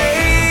gonna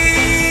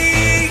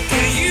make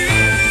it, you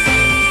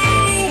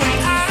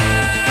and I.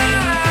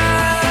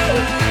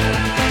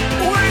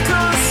 We're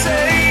gonna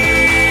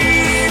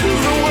save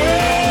the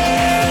world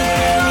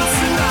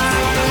tonight.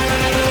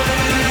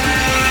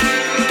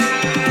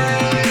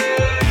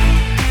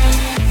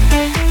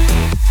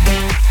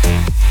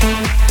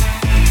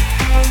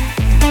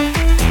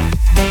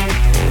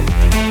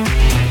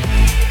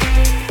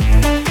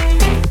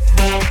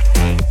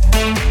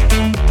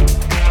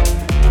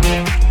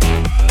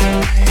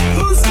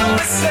 Who's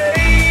gonna save?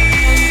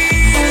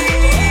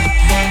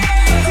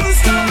 Who's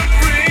gonna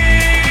bring?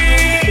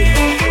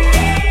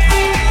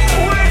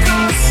 We're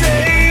gonna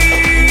save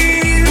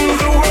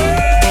the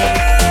world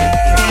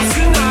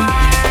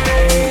tonight.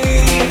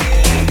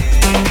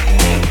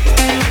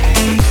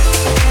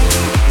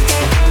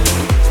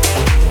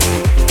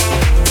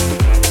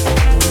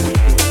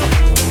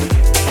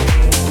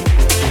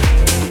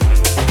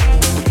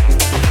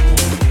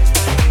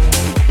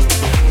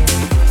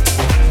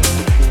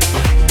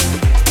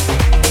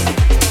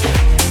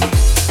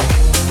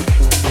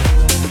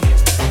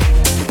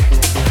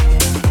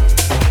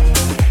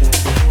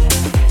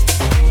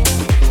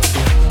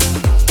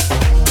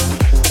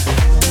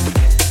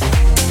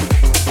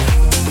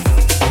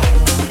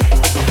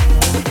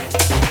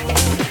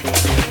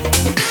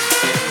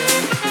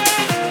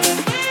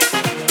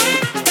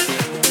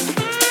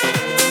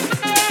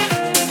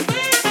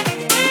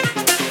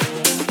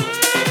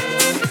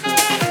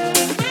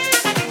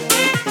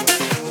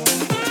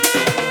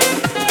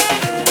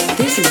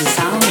 This is the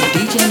sound of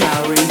DJ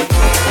Maori.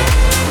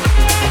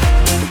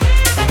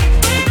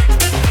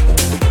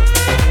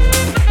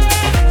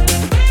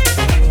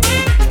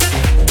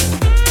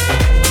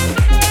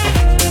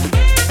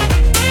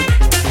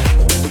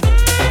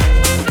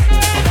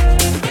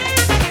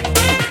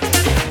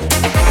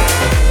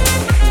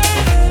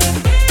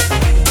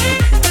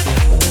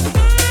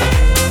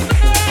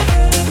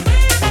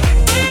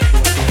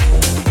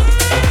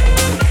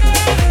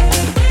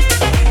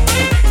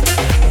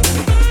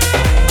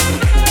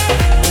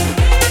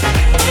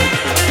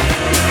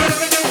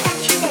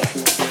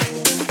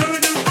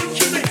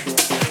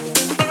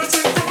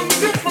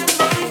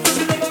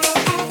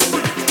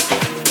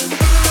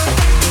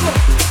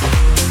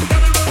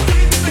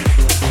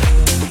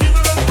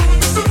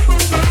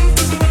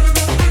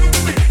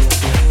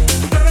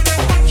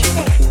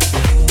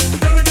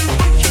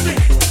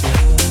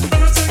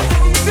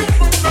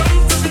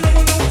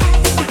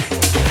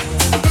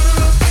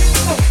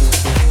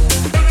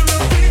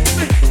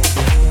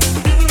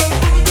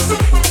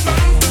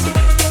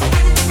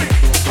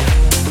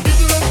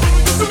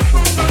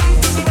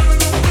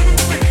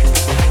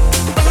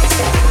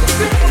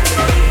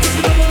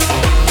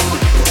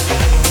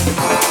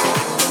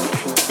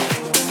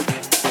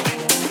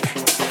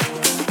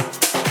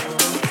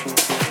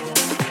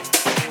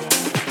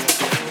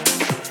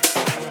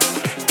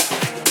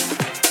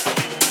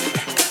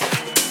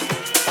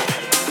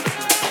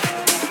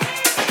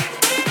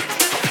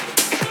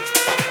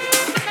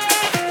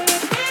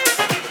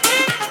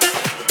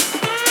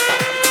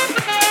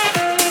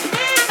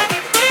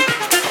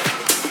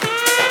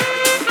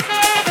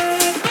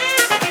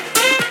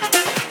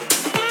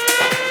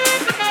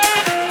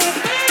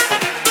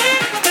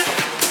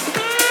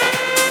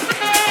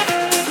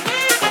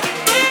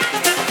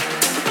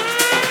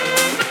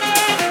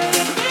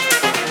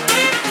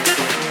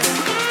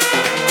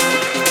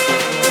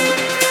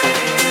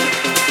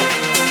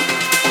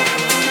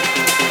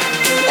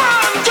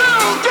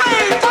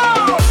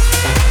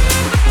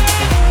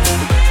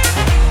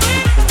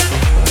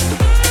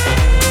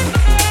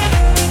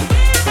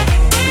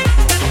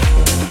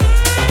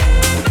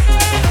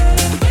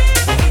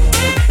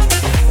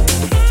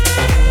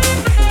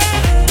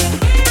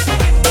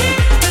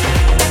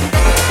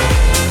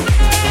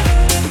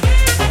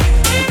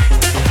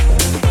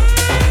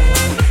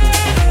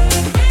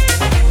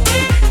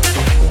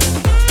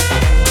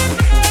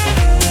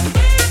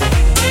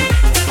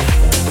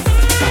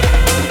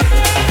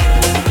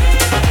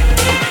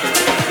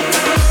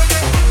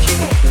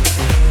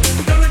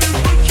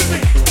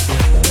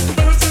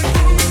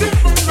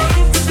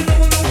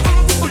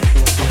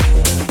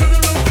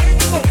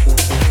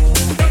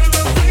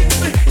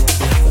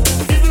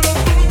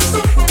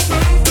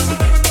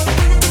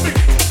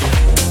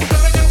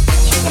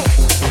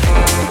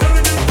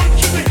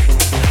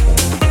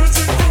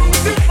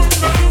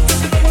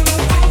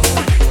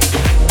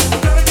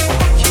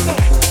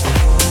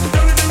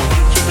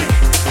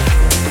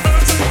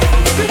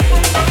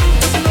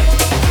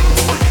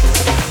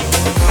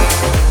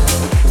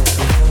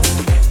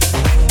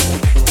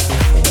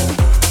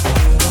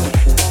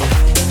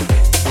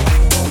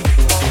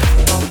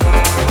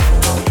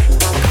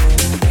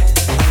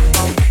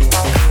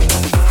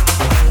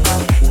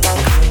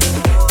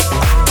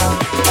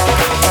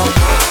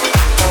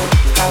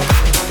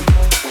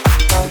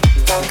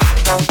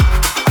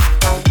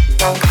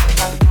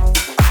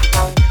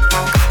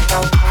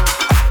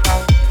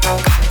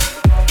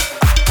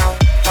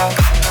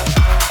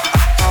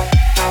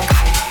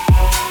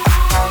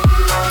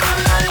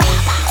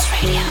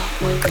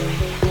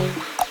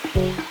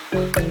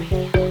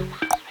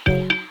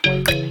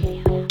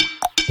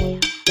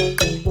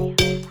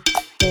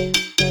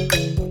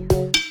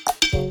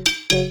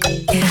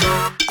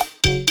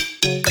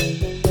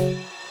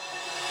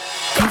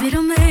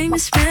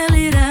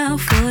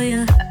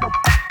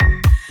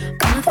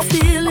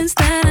 feelings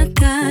that I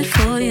got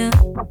for you.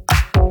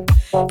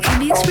 Can't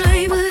be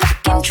explained, but I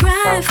can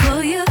try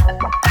for you.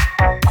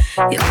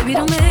 Yeah, baby,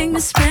 don't make me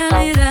spell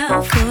it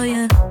out for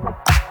you.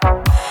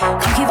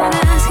 You keep on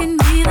asking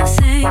me the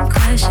same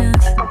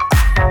questions.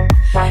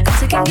 I'm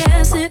second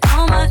guessing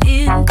all my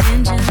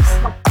intentions.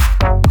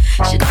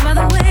 Should know by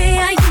the way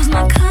I use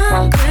my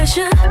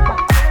compression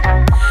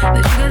that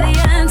you got the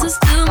answers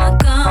to my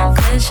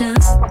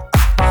confessions.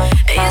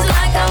 It's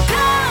like I'm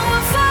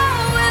powerful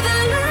with a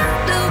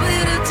little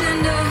bit of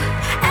tender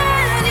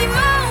and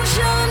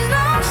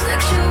emotional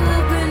sexual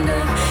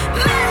bender.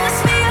 Mess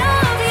me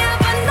up, yeah,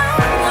 but no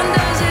one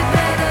does it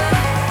better.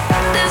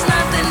 There's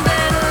nothing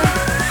better.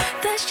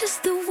 That's just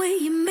the way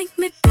you make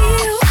me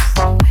feel.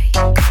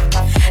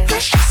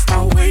 That's just the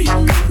way you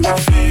make me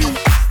feel.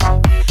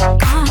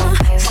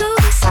 So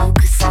good, so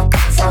good, so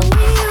good, so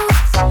real.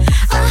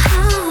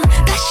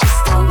 That's just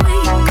the way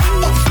you make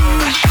me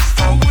feel.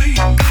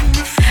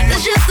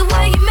 That's just the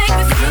way you make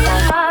me feel.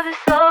 Love it,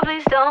 so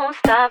please don't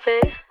stop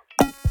it.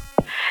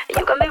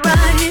 You got me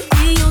right here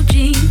in your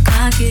jean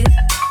pocket,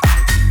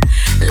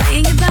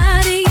 laying your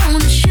body on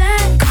the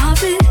shag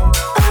carpet.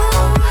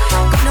 Oh,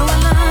 you know I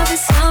love it,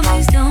 so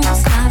please don't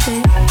stop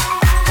it.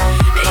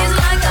 It's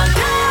like I'm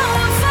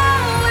powerful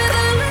with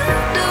a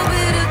little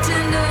bit of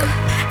tender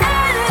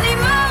and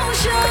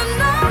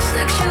emotional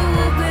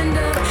sexual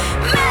bender.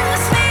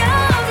 Mess me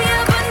up,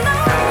 yeah, but no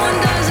one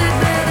does it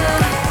better.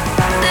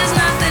 There's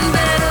nothing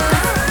better.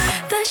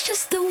 That's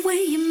just the way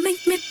you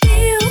make me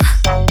feel.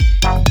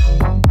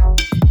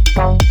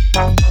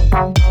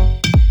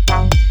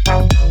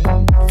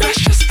 That's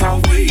just the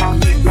way you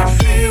make me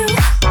feel.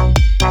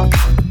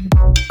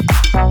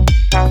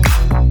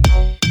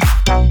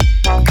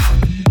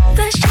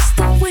 That's just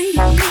the way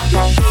you make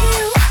me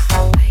feel.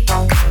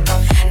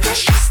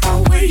 That's just the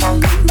way you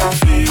make me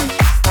feel.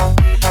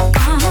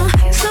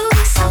 So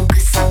good, so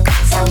good, so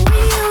good, so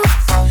real.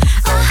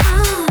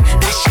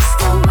 That's just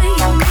the way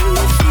you make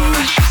me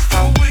feel.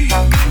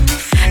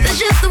 That's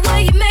just the way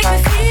you make me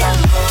feel.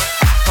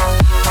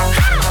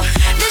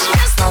 That's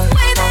just the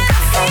way that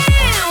I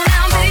feel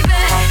now,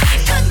 baby.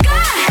 Good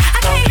God, I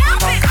can't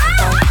help it.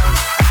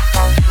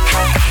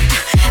 Hey,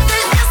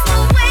 that's just the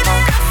way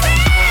that I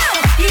feel.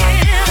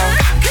 Yeah,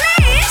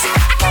 please, I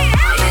can't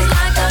help it. It's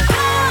like a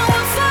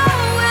powerful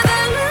with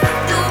a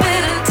little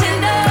bit of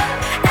tender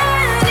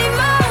and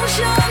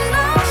emotional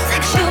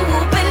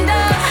sexual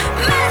bender.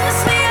 Mess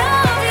me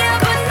up, yeah,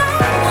 but no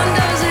one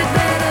does it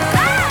better.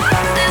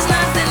 There's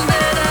nothing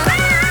better.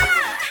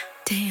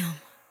 Damn.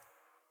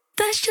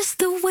 That's just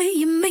the way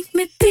you make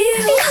me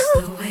feel. That's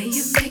the way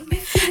you make me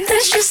feel.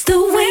 That's just the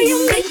way you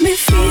make me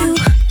feel.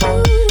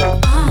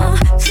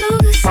 So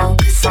good, so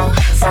good, so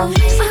good, so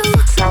good,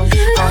 so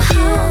good.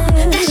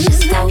 That's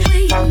just the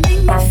way you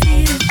make me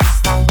feel.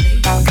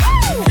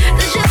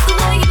 That's just the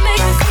way you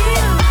make me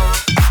feel.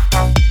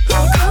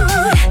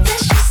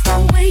 That's just the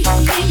way you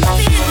make me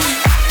feel.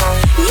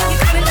 You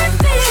got me like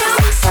this.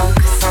 So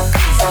good, so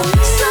good, so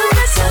good, so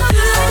good, so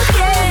good.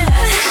 Yeah.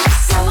 That's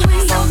just the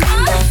way you make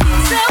me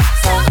feel.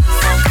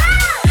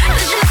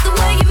 That's just the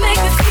way you make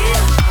me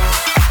feel.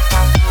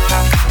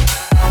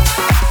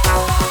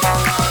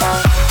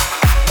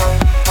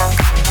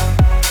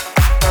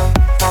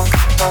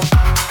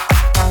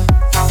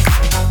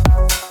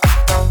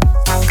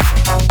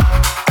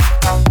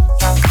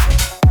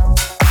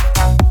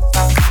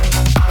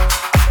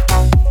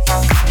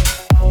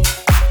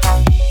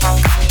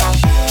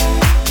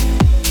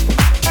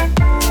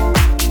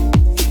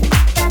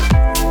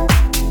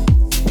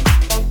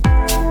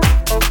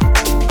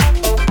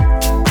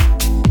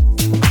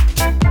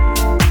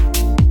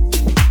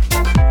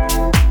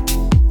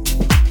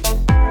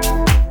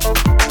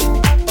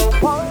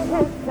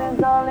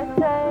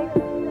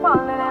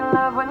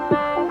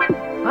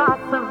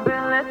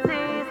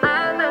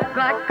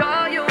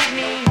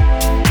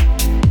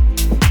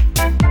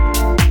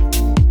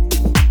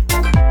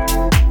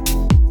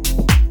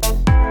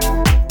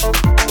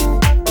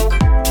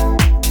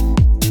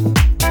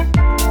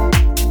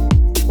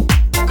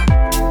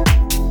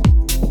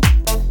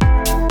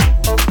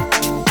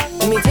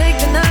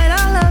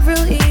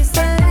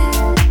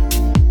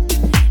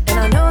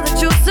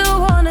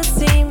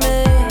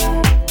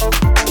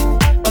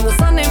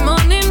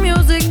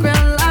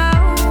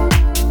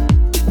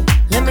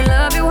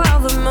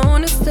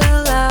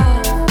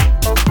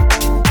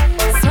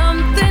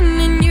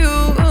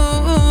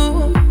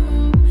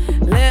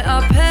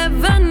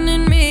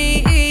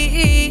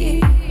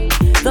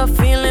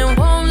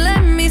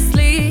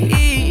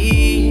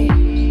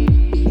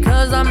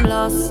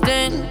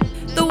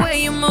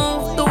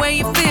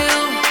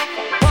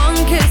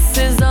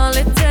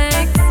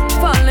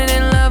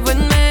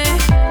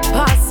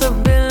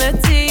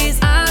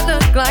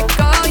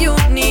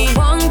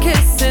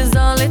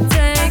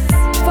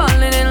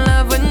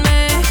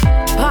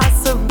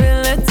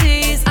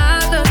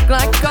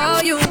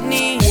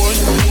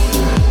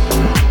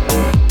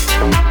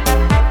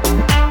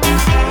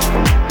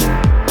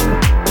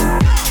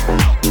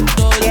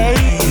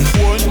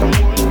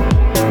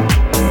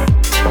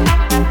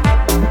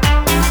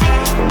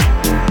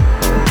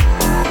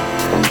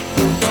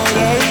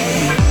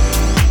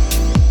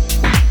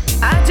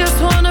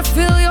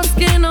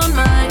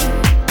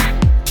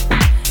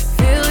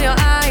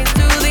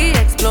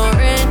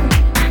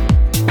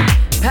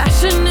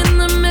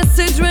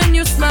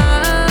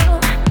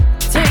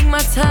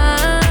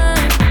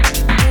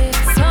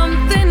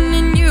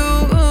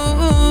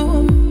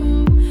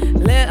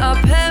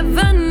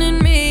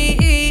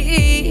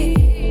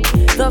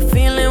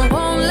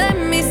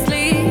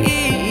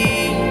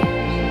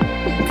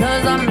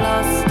 'cause I'm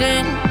lost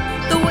in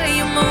the way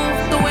you move,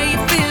 the way you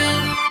feel.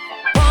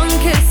 One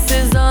kiss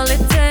is all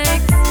it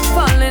takes,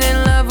 falling in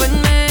love with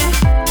me.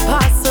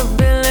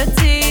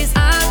 Possibilities,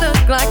 I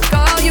look like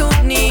all you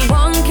need.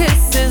 One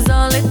kiss is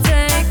all it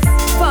takes,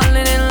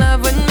 falling in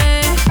love with me.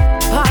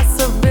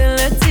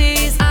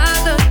 Possibilities, I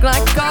look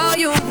like all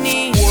you need.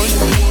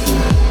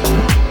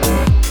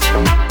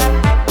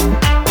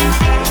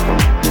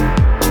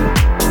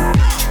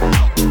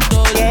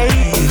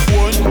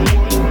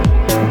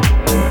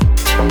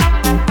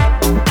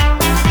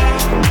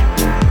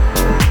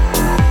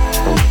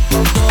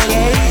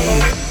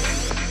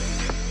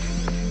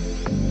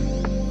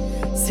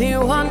 See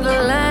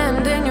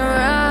wonderland in your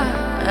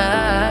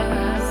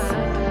eyes.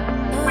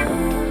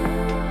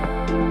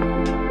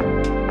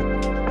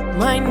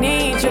 Might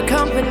need your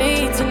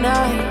company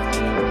tonight.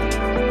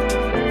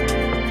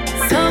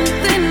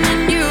 Something